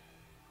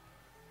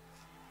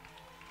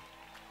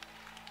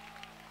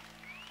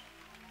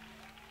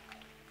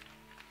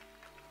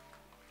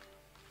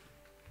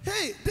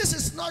 Hey, this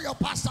is not your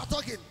pastor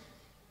talking.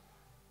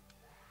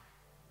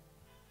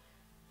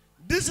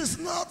 This is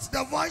not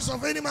the voice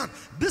of any man.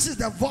 This is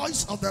the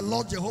voice of the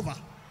Lord Jehovah.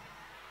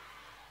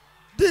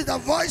 This is the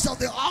voice of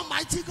the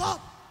Almighty God.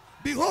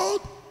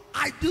 Behold,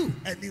 I do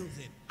a new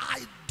thing.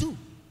 I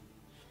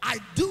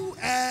do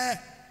a,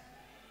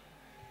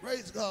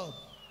 praise God.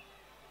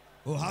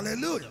 Oh,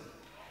 hallelujah.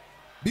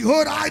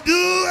 Behold, I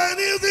do a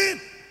new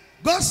thing.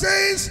 God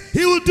says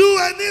he will do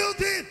a new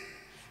thing.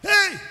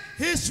 Hey,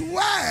 his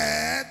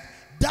word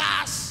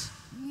does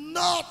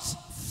not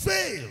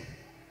fail.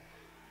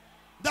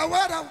 The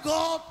word of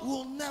God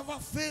will never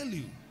fail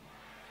you.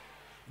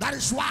 That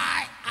is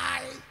why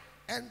I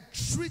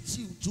entreat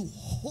you to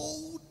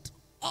hold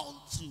on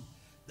to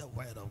the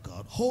word of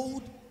God.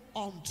 Hold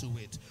on to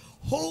it.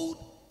 Hold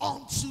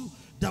on to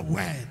the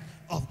word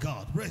of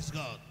God. Praise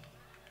God.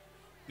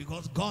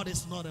 Because God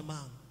is not a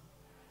man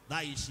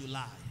that he should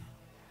lie.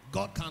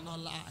 God cannot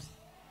lie.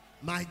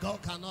 My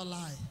God cannot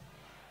lie.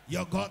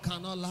 Your God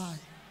cannot lie.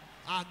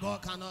 Our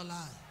God cannot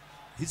lie.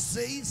 He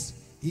says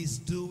he's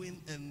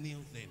doing a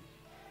new thing.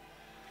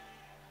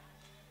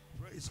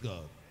 Praise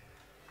God.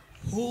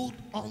 Hold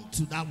on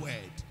to that word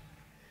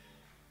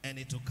and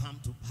it will come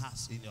to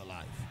pass in your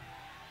life.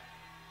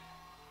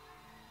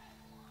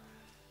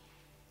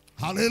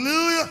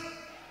 Hallelujah.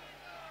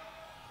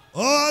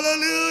 Oh,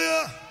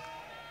 hallelujah.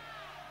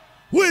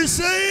 Who is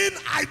saying,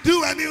 I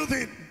do a new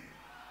thing?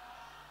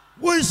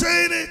 Who is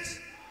saying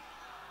it?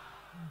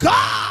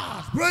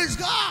 God. Praise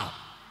God.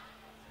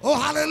 Oh,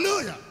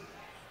 hallelujah.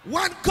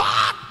 When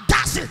God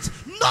does it,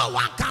 no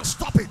one can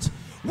stop it.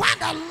 When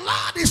the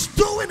Lord is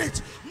doing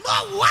it,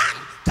 no one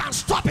can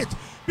stop it.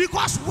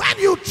 Because when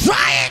you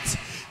try it,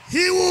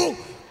 he will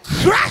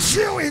crush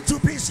you into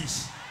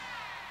pieces.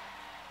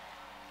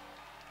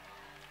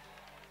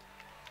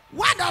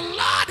 When the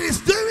Lord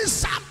is doing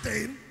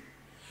something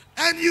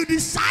and you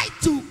decide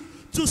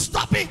to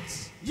stop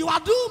it, you are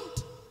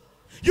doomed.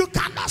 You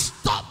cannot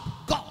stop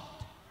God.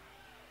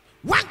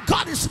 When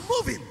God is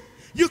moving,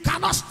 you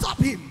cannot stop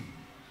him.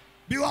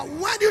 Because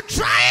when you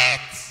try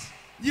it,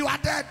 you are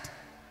dead.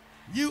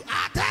 You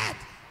are dead.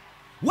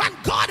 When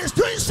God is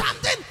doing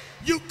something,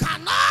 you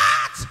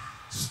cannot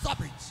stop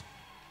it.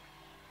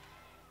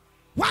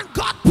 When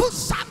God puts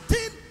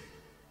something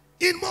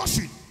in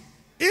motion,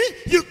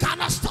 you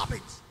cannot stop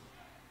it.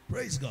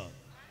 Praise God.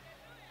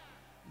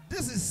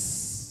 This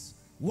is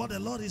what the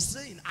Lord is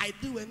saying. I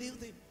do a new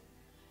thing.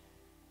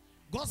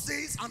 God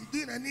says, I'm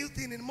doing a new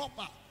thing in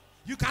Mopper.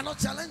 You cannot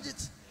challenge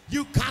it.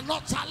 You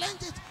cannot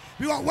challenge it.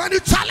 Because when you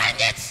challenge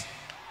it,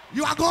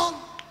 you are gone.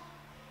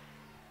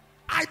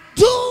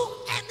 do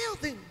a new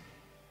thing.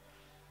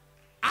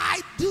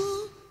 I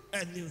do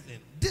a new thing.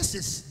 This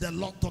is the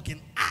Lord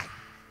talking.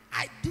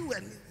 I do a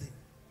new thing.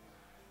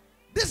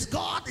 This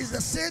God is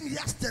the same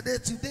yesterday,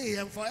 today,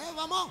 and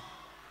forevermore.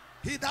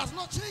 He does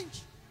not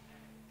change.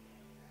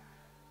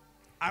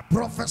 I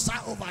prophesy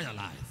over your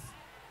life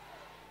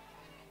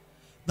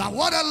that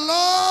what the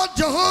Lord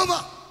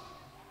Jehovah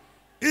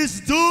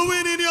is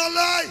doing in your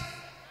life,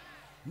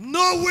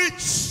 no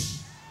witch,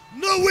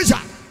 no wizard,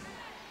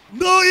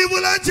 no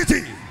evil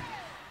entity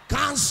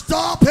can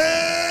stop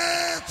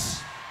it.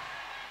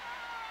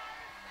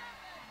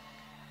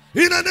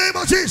 In the name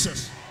of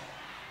Jesus,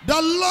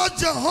 the Lord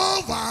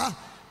Jehovah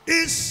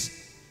is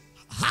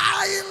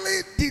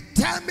highly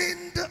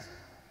determined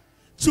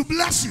to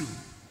bless you.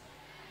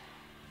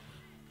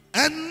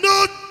 And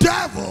no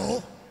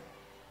devil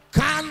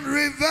can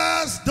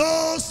reverse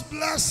those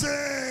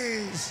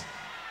blessings.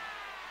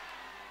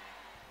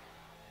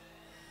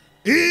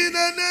 In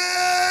the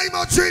name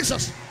of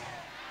Jesus.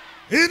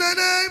 In the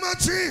name of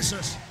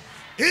Jesus.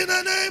 In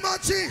the name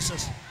of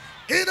Jesus.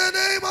 In the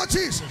name of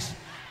Jesus.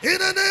 In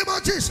the name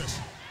of Jesus.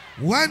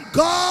 When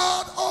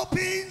God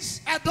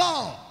opens a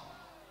door,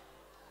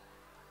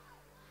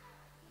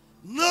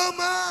 no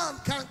man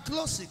can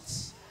close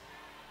it.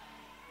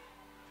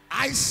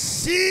 I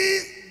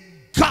see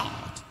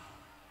God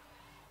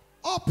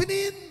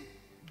opening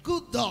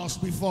good doors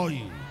before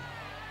you.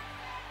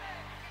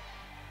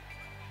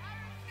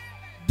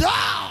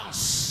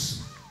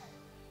 Doors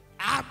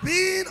are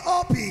being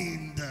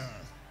opened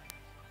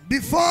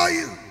before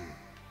you,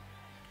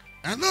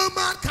 and no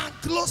man can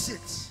close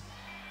it.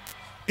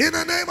 In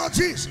the name of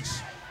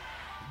Jesus,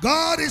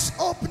 God is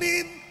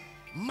opening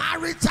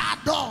marital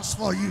doors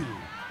for you.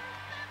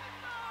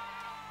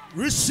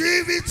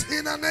 Receive it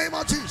in the name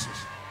of Jesus.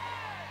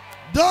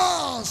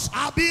 Doors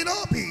are being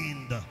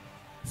opened.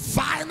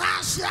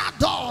 Financial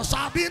doors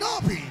are being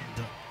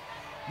opened.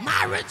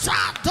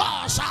 Marital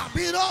doors are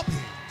being opened.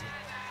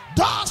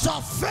 Doors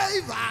of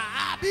favor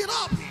are being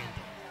opened.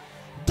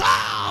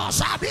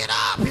 Doors are being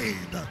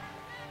opened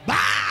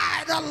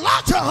by the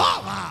Lord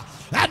Jehovah.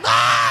 And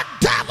no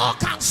devil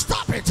can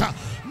stop it.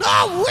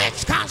 No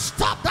witch can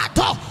stop that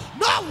door.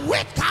 No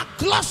witch can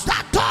close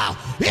that door.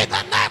 In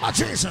the name of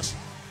Jesus.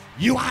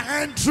 You are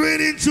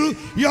entering into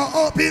your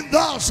open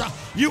doors.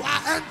 You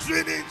are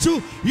entering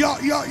into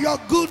your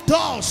good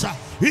doors.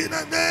 In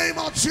the name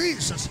of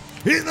Jesus.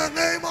 In the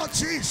name of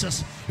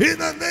Jesus. In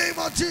the name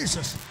of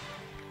Jesus.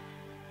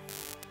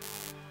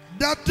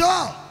 The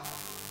door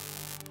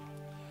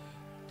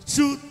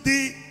to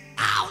the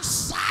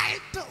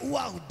outside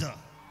world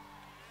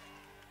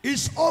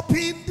is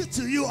opened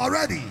to you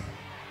already.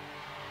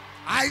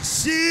 I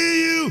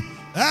see you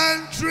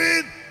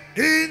entering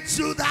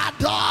into that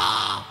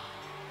door.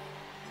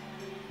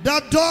 The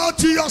door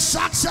to your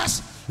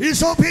success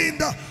is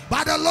opened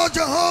by the Lord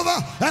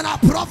Jehovah, and I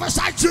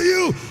prophesy to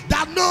you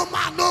that no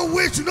man, no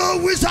witch, no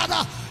wizard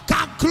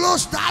can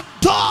close that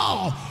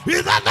door.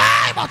 In the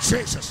name of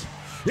Jesus.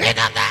 In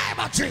the name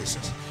of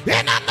Jesus.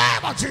 In the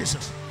name of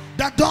Jesus.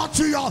 The door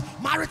to your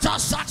marital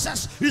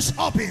success is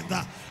opened.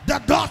 The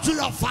door to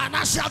your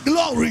financial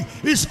glory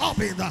is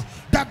opened.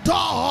 The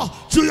door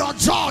to your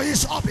joy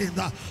is opened.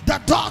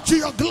 The door to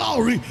your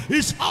glory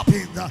is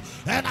opened.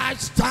 And I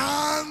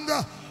stand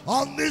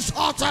on this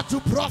altar to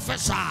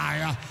prophesy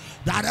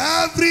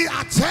that every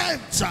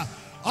attempt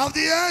of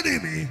the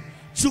enemy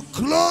to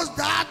close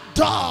that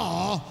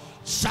door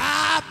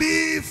shall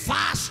be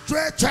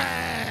frustrated.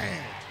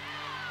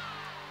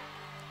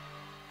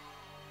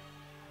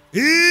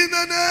 In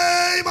the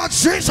name of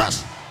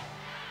Jesus.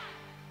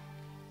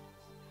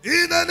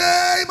 In the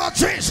name of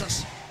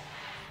Jesus.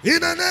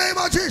 In the name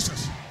of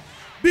Jesus.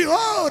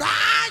 Behold,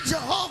 I,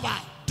 Jehovah,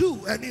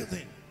 do a new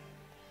thing.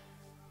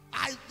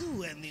 I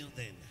do a new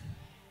thing.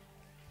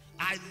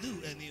 I do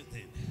a new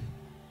thing.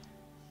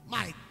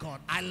 My God,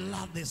 I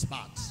love this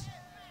part.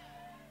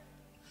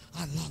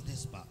 I love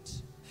this part.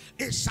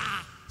 It shall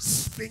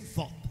spring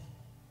forth.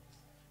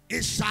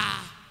 It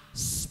shall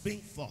spring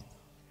forth.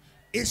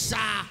 It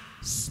shall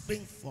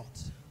spring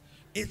forth.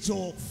 It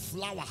will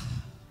flower.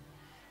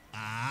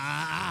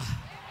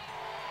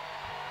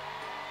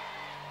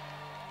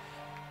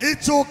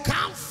 It will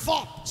come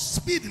forth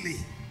speedily.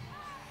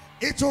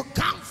 It will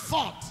come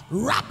forth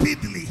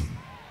rapidly.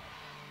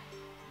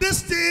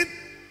 This thing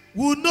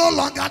will no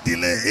longer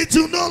delay. It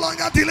will no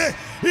longer delay.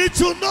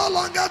 It will no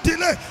longer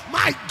delay.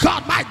 My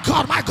God, my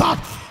God, my God.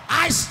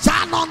 I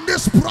stand on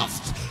this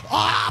prophet.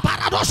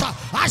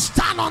 I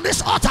stand on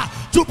this altar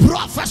to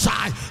prophesy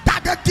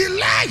that the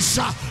delays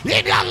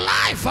in your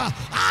life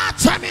are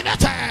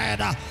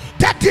terminated.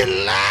 The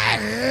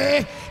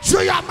delay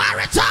to your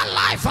marital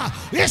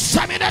life is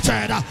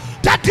terminated.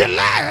 The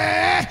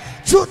delay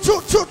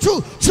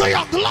to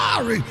your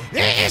glory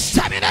is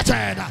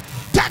terminated.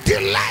 The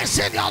delays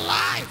in your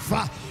life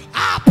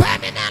are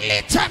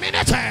permanently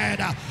terminated.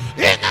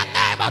 In the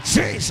name of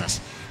Jesus.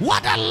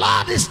 What the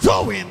Lord is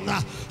doing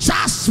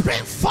shall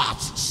spring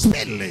forth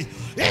speedily.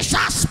 It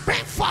shall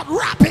spring forth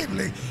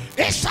rapidly.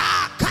 It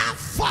shall come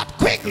forth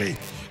quickly.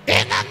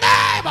 In the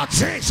name of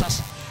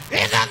Jesus.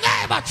 In the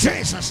name of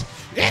Jesus.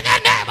 In the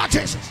name of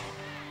Jesus.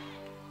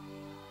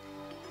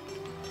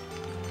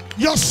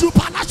 Your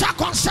supernatural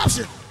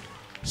conception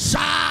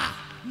shall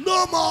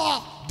no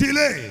more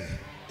delay.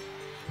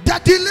 The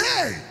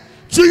delay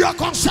to your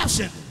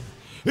conception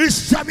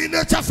is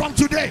terminated from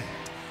today.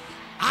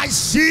 I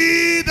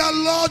see the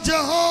Lord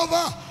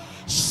Jehovah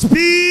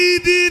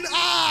speeding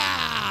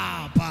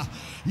up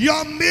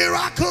your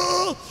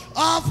miracle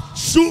of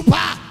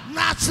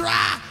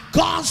supernatural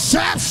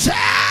conception.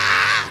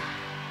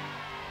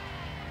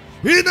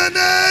 In the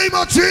name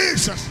of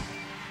Jesus.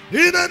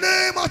 In the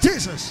name of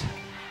Jesus.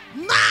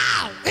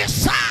 Now it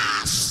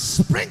shall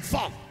spring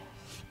forth.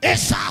 It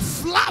shall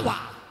flower.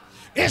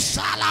 It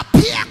shall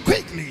appear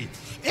quickly.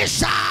 It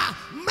shall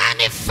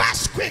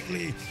manifest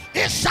quickly.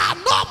 It shall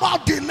no more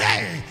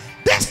delay.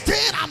 This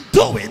thing I'm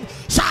doing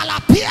shall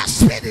appear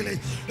speedily.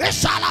 It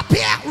shall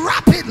appear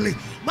rapidly.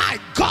 My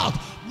God,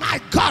 my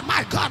God,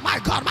 my God, my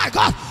God, my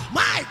God,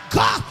 my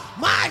God,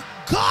 my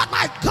God,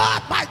 my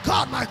God, my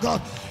God, my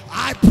God.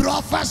 I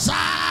prophesy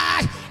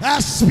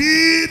a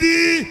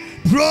speedy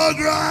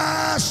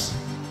progress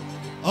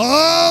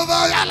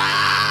over your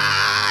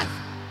life.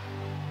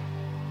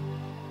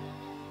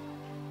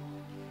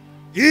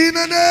 In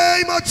the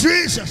name of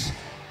Jesus,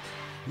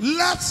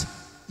 let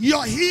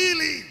your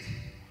healing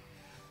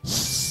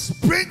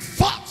spring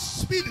forth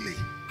speedily.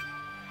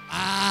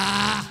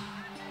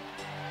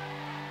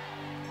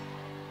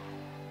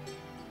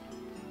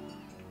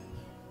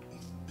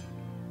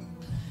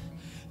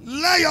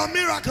 Let your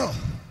miracle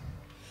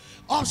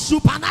of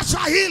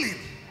supernatural healing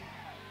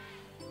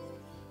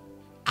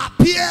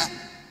appear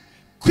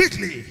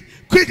quickly,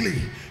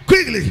 quickly,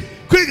 quickly,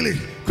 quickly,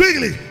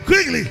 quickly,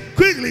 quickly,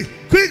 quickly,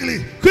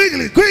 quickly,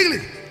 quickly,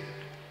 quickly.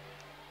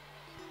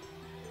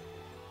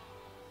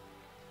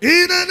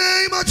 In the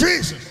name of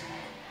Jesus,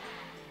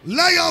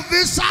 let your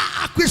visa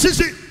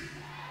acquisition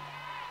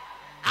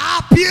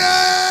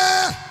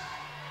appear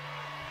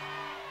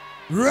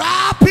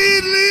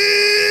rapidly.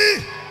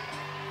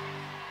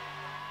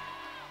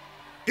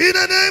 In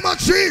the name of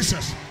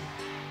Jesus,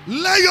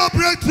 let your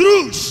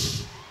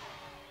breakthroughs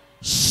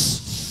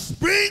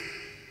spring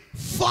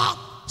forth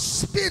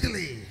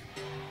speedily.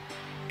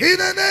 In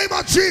the name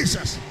of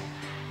Jesus.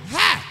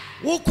 Ha!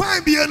 Wo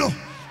kwan bi no.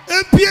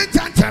 Empie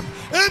ntantem.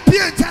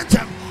 Empie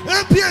ntantem.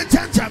 Empie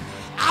ntantem.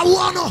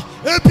 Awo no.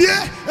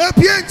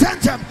 Empie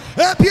ntantem.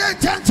 Empie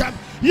ntantem.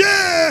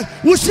 Yeah,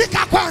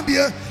 usika kwan bi,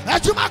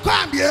 adwuma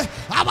kwan bi,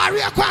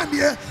 aware kwan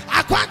bi,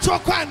 akwanto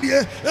kwan bi,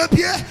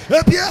 empie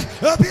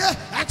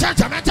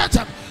ntantem.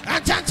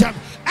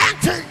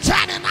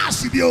 Entenchane na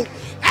asibio.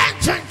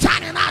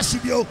 Entenchane na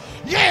asibio.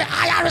 Yeah,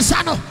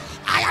 ayaresano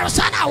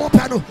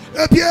wopano.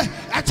 Empie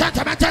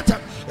ntantem.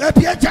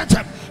 Empie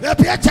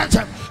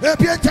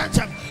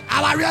ntantem.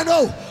 Aware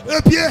no.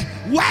 Empie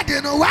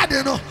wedding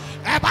no.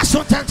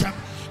 Ebaso ntantem.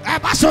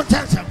 Ebaso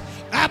ntantem.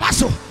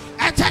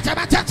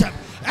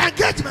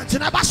 Engagement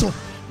in a basso.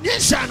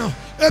 Nishano,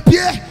 a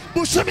pier,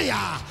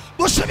 Bushumia.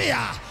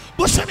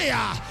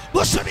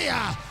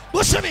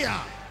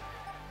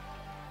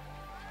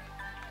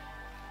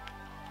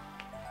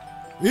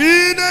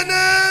 In the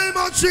name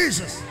of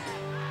Jesus.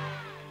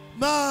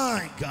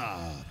 My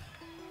God.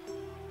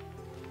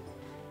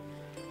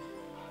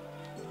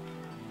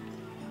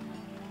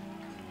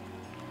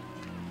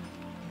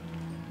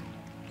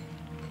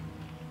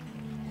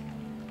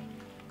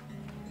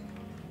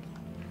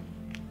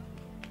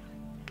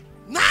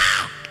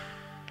 Now,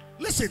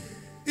 listen,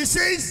 it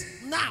says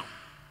now.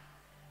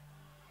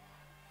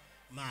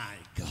 My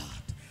God.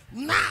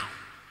 Now.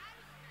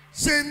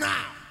 Say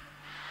now.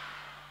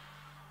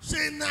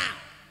 Say now.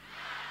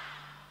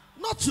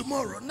 Not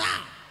tomorrow,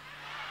 now.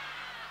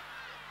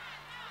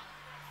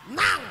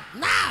 Now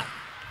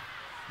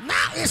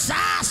it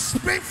shall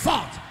spring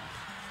forth.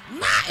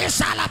 Now it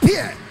shall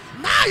appear.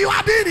 Now you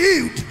are being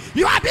healed.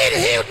 You are being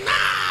healed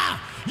now.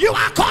 You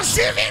are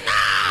conceiving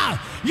now.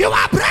 You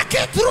are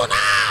breaking through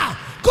now.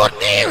 Good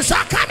news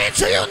are coming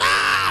to you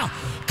now.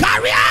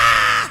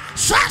 Career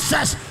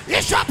success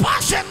is your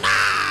portion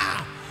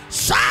now.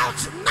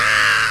 Shout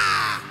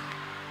now.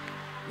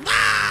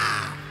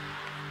 Now.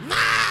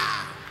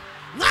 Now.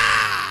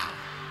 Now.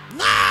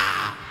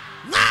 Now.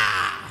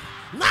 Now.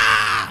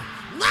 Now.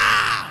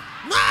 Now.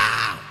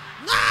 Now.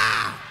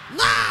 Now.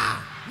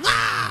 Now.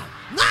 Now.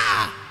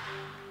 Now.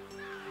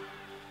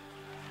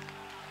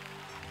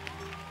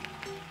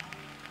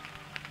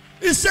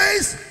 It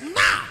says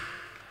now.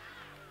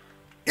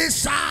 It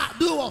shall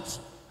do what?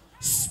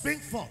 Spring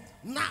forth.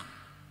 Now.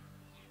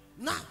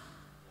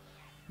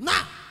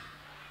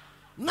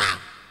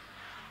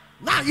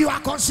 Now you are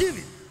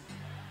conceiving.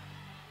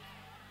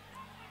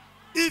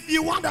 If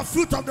you want the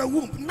fruit of the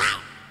womb, now.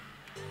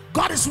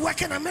 God is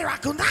working a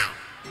miracle now.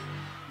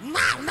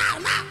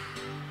 Now.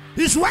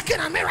 He's working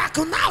a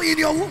miracle now in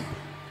your womb.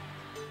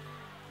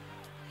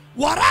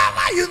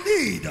 Whatever you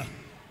need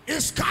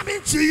is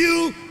coming to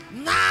you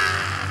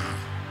now.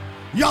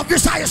 Your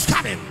visa is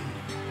coming.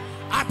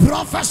 I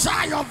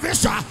prophesy your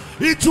visa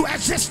into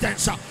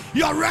existence.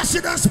 Your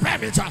residence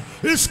permit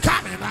is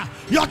coming.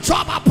 Your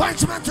job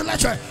appointment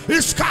letter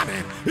is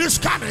coming. It's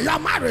coming. Your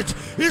marriage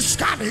is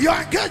coming. Your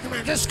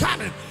engagement is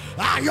coming.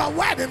 Your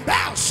wedding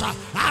bells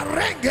are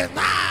ringing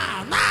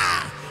now.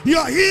 Now.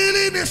 Your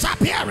healing is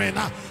appearing.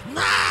 Now.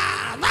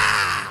 Now.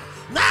 Now.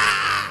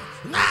 Now.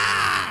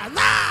 Now.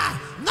 Now.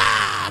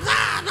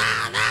 Now.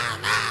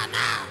 Now.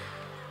 Now.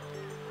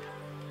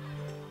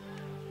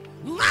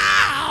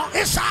 Now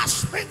is our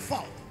spring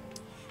forth.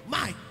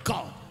 My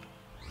God.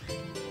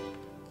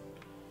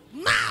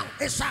 Now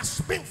is our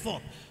spring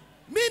forth.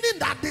 Meaning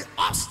that the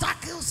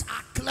obstacles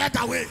are cleared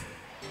away.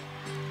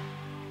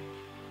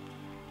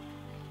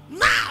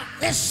 Now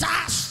is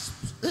our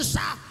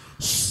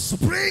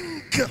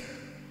spring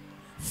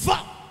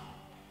forth.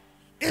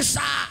 It's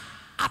our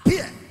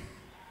appear.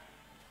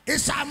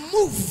 It's our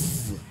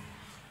move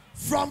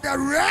from the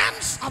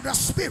realms of the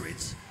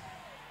spirit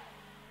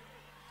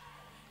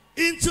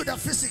into the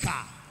physical.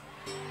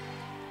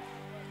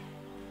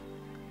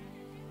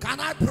 Can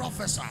I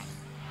prophesy?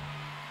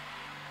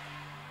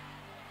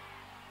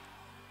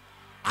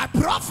 I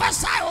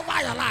prophesy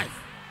over your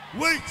life.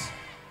 Wait.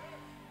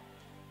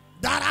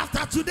 That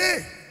after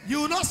today,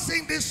 you will not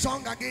sing this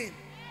song again.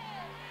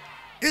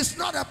 It's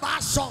not a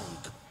bad song.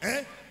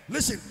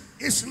 Listen,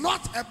 it's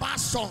not a bad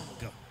song.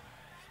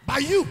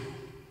 But you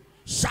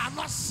shall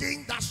not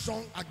sing that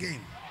song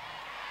again.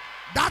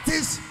 That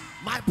is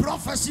my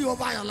prophecy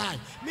over your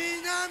life.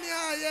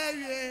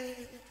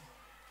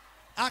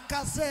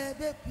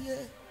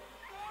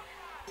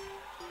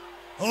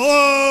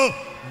 Oh,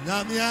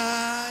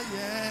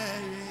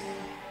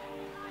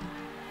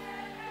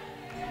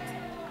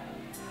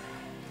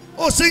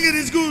 oh, sing it,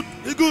 it's good.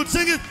 It's good.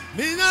 Sing it.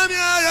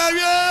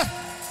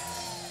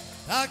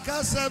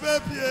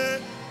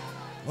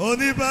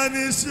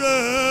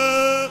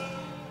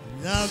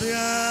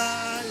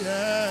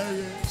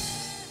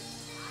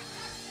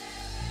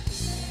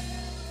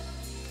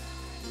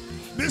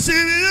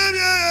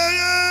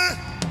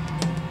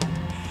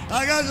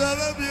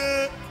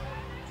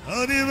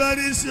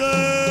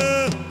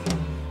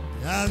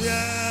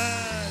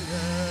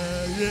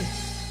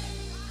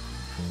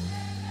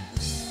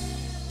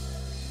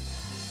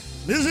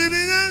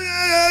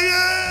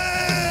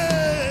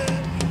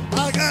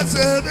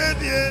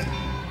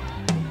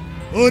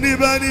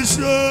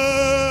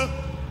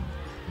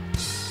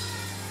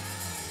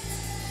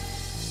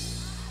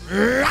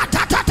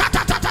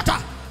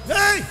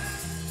 Hey,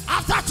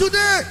 after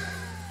today,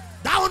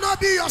 that will not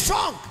be your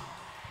song.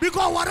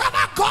 Because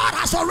whatever God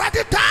has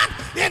already done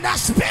in the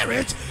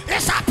spirit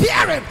is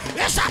appearing.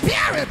 It's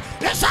appearing.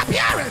 It's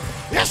appearing.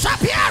 It's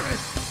appearing.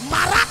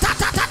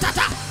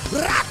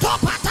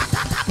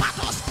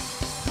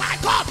 My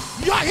God,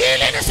 your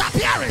healing is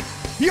appearing.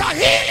 Your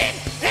healing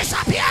is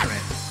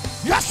appearing.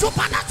 Your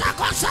supernatural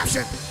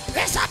conception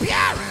is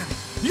appearing.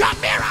 Your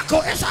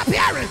miracle is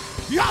appearing.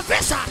 Your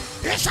visa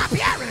is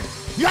appearing.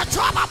 Your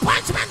job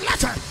appointment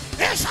letter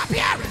is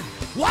appearing.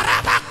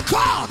 Whatever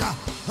God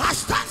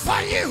has done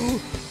for you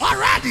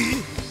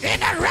already in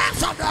the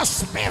realms of the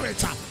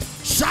spirit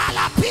shall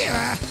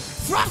appear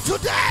from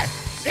today.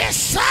 It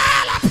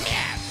shall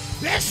appear.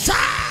 It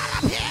shall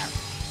appear.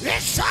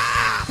 It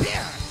shall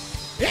appear.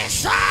 It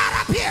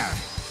shall appear.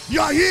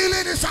 Your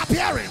healing is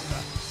appearing.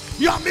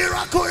 Your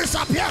miracle is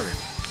appearing.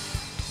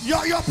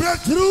 Your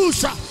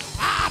breakthroughs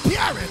are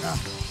appearing.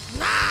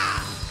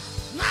 Now.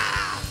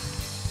 Now.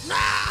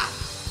 Now.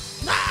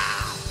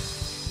 Now.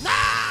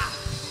 Now.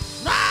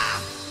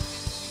 Now.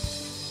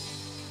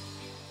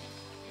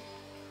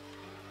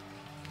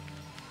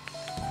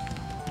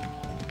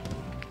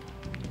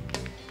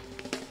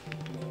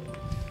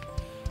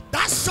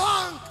 That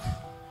song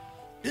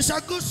is a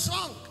good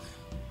song.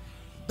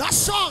 That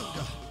song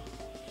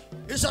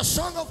is a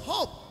song of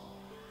hope.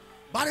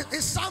 But it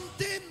is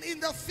something in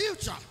the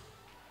future.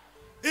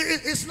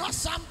 It's not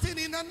something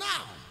in the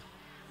now.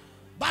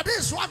 But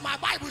this is what my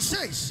Bible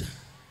says.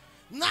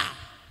 Now.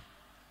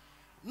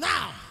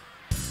 Now.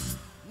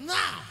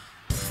 Now.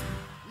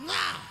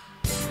 Now.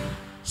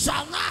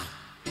 Shall now.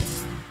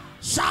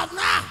 Shall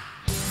now.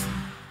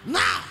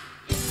 Now.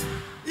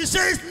 It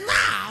says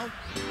now.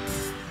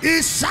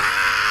 It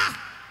shall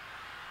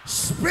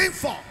spring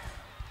forth.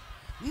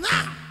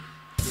 Now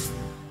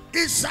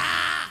it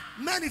shall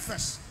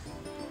manifest.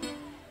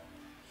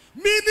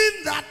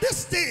 Meaning that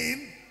this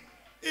thing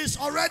is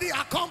already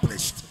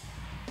accomplished.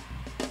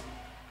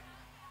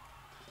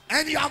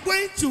 And you are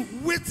going to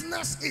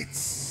witness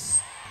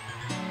it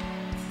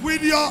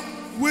with your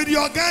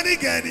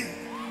gani.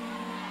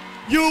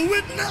 You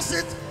witness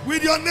it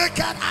with your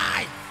naked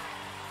eye.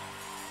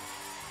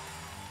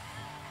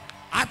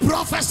 I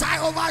prophesy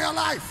over your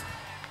life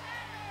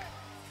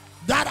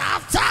that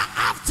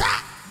after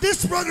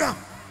this program,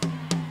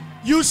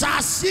 you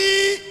shall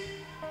see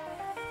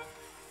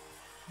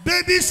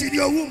babies in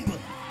your womb.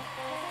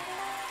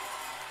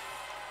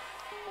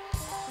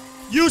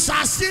 You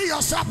shall see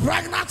yourself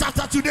pregnant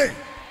after today.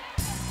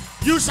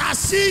 You shall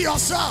see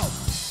yourself,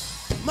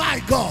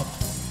 my God,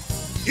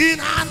 in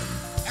an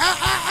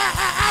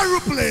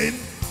aeroplane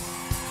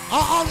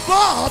or on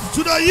board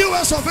to the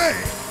US of A.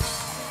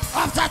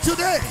 After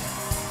today.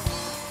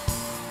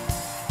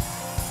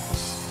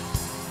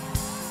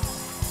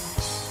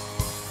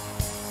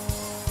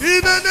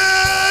 In the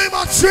name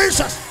of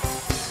Jesus.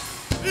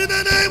 In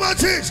the name of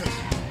Jesus.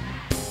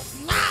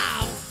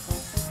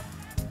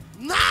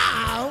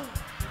 Now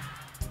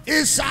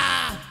is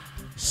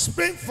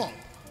Springford.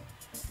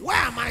 Where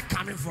am I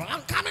coming from?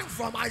 I'm coming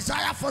from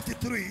Isaiah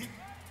 43,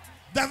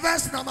 the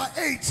verse number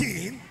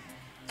 18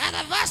 and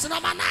the verse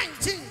number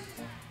 19.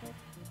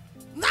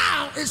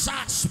 Now is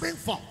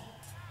Springford.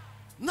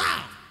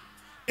 Now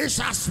is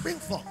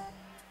Springford.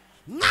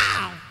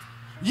 Now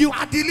you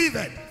are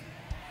delivered.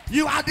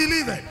 You are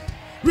delivered.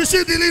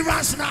 Receive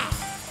deliverance now.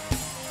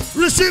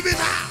 Receive it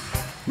now.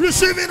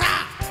 Receive it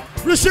now.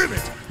 Receive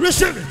it.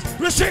 Receive it.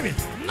 Receive it.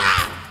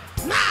 Now.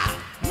 Now.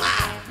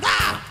 Now.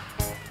 Now.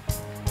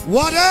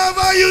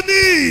 Whatever you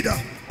need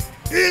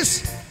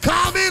is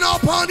coming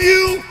upon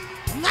you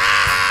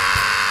now.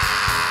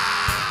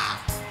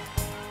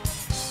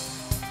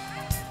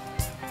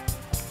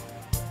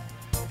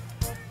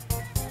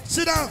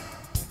 Sit down.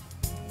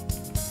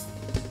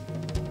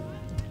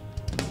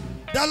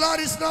 The Lord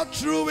is not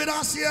through with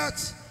us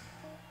yet.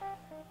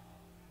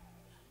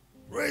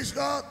 Praise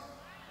God.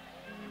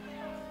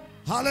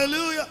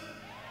 Hallelujah.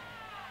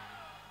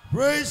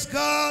 Praise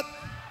God.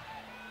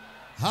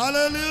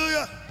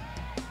 Hallelujah.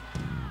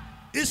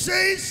 It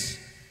says,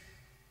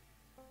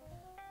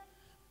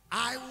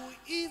 I will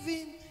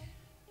even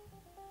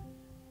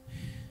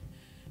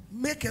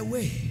make a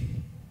way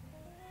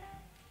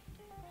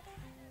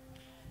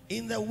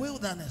in the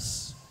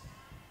wilderness.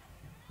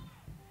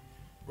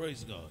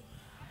 Praise God.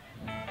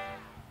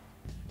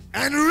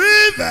 And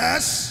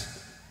rivers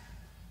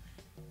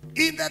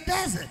in the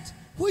desert.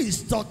 Who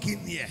is talking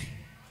here?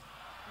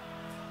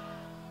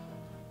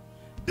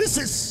 This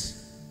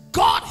is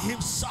God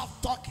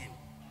himself talking.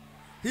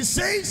 He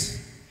says,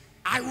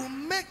 I will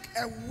make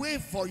a way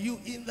for you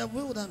in the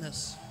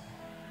wilderness.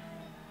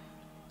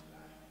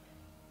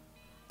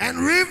 And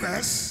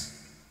rivers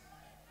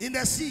in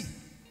the sea.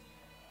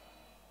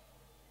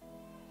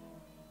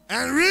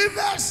 And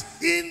rivers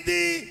in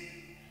the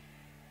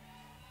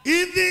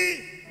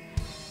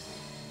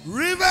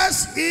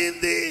rivers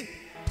in the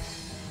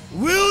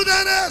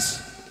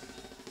wilderness.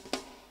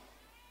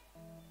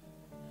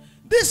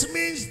 This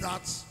means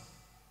that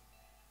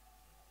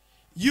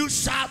you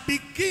shall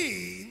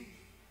begin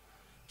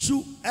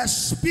to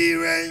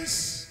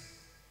experience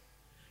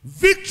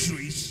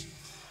victories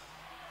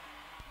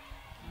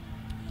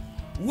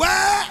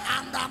where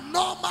under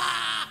normal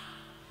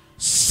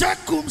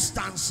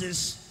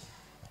circumstances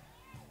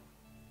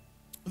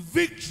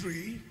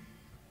victory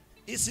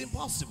is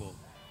impossible.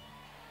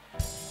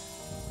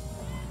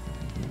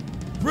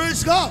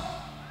 Praise God.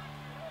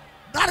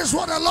 That is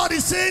what the Lord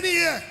is saying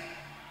here.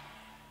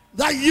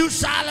 That you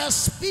shall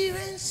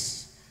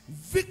experience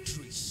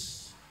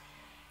victories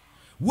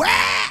where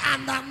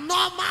under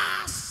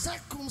normal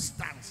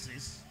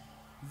circumstances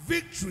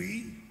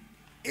victory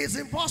is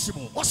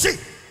impossible. Oh, see,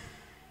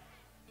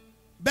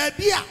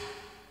 baby,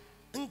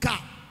 nka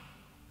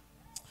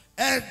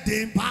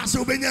edin pass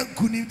obenya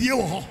nkunimdie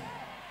wo ho.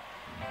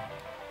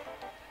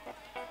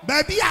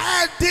 Baby,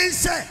 edin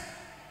say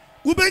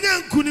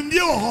ubenya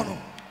nkunimdie wo ho no.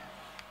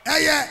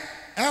 Eye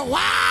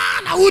ewa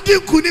na wudi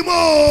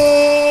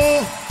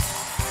nkunimo.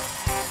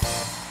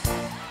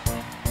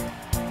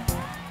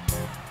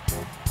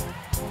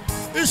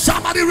 Is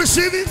somebody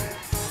receiving?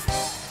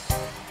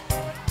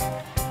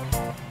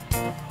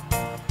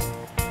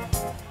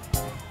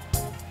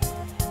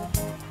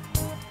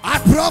 I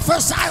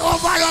prophesy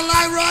over your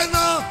life right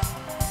now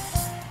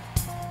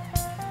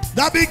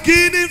that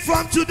beginning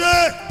from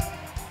today,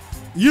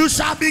 you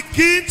shall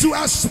begin to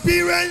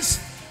experience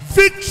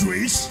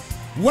victories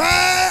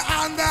where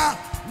under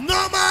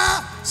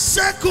normal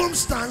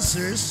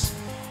circumstances,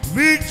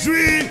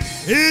 victory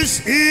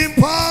is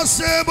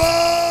impossible.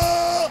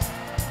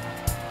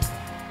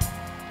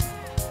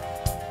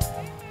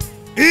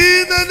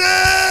 In the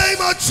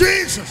name of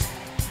Jesus.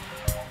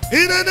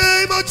 In the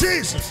name of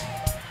Jesus.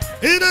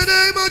 In the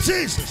name of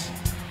Jesus.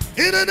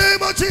 In the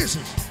name of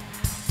Jesus.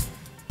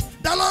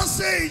 The Lord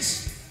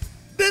says,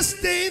 this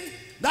thing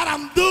that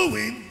I'm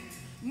doing,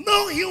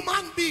 no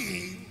human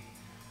being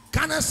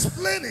can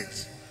explain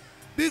it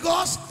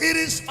because it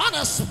is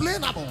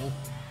unexplainable.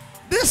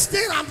 This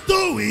thing I'm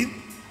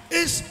doing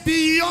is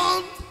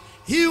beyond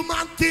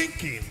human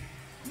thinking.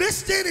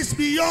 This thing is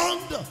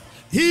beyond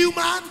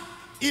human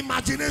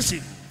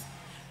imagination.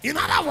 In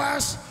other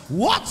words,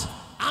 what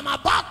I'm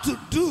about to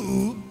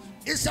do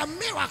is a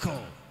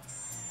miracle.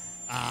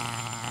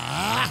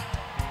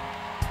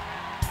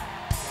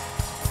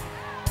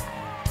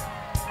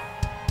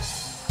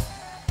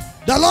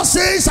 The Lord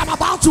says, I'm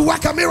about to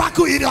work a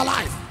miracle in your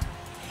life.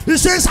 He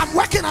says, I'm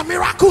working a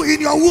miracle in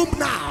your womb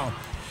now.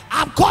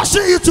 I'm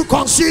causing you to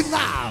conceive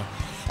now.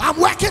 I'm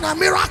working a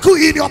miracle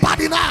in your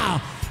body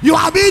now. You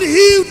are being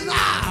healed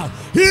now.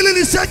 Healing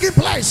is taking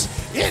place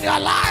in your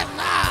life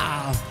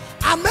now.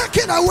 I'm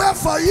making a way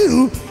for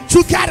you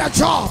to get a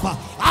job.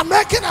 I'm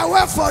making a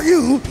way for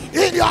you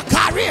in your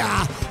career.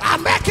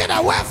 I'm making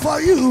a way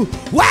for you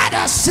where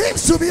there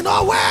seems to be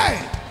no way.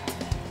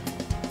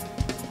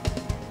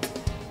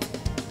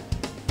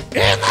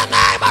 In the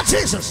name of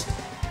Jesus.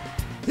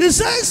 He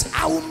says,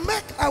 I will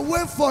make a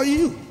way for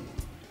you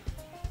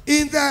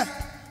in the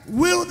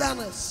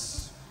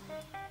wilderness.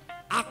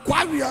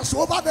 Aquarius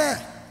over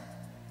there.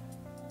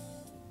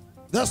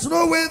 There's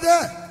no way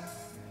there.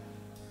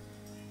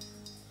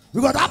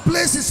 Because that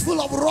place is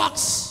full of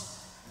rocks.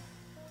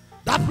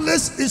 That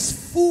place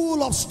is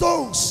full of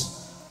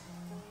stones.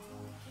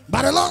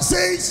 But the Lord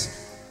says,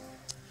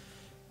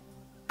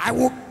 I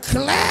will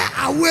clear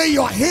away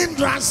your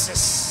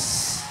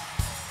hindrances.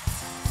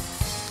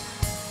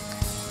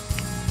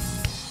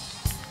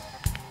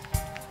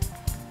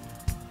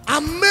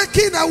 I'm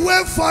making a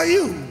way for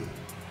you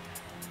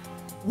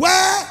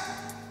where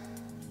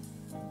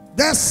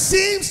there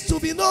seems to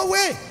be no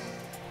way.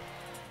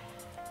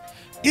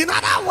 In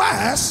other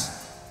words,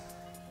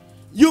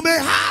 you may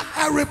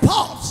have a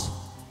report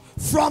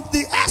from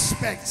the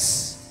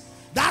experts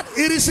that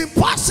it is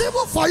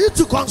impossible for you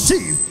to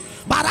conceive.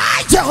 But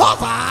I,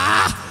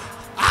 Jehovah,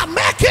 am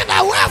making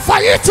a way for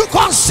you to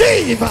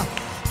conceive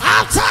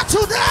after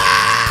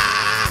today.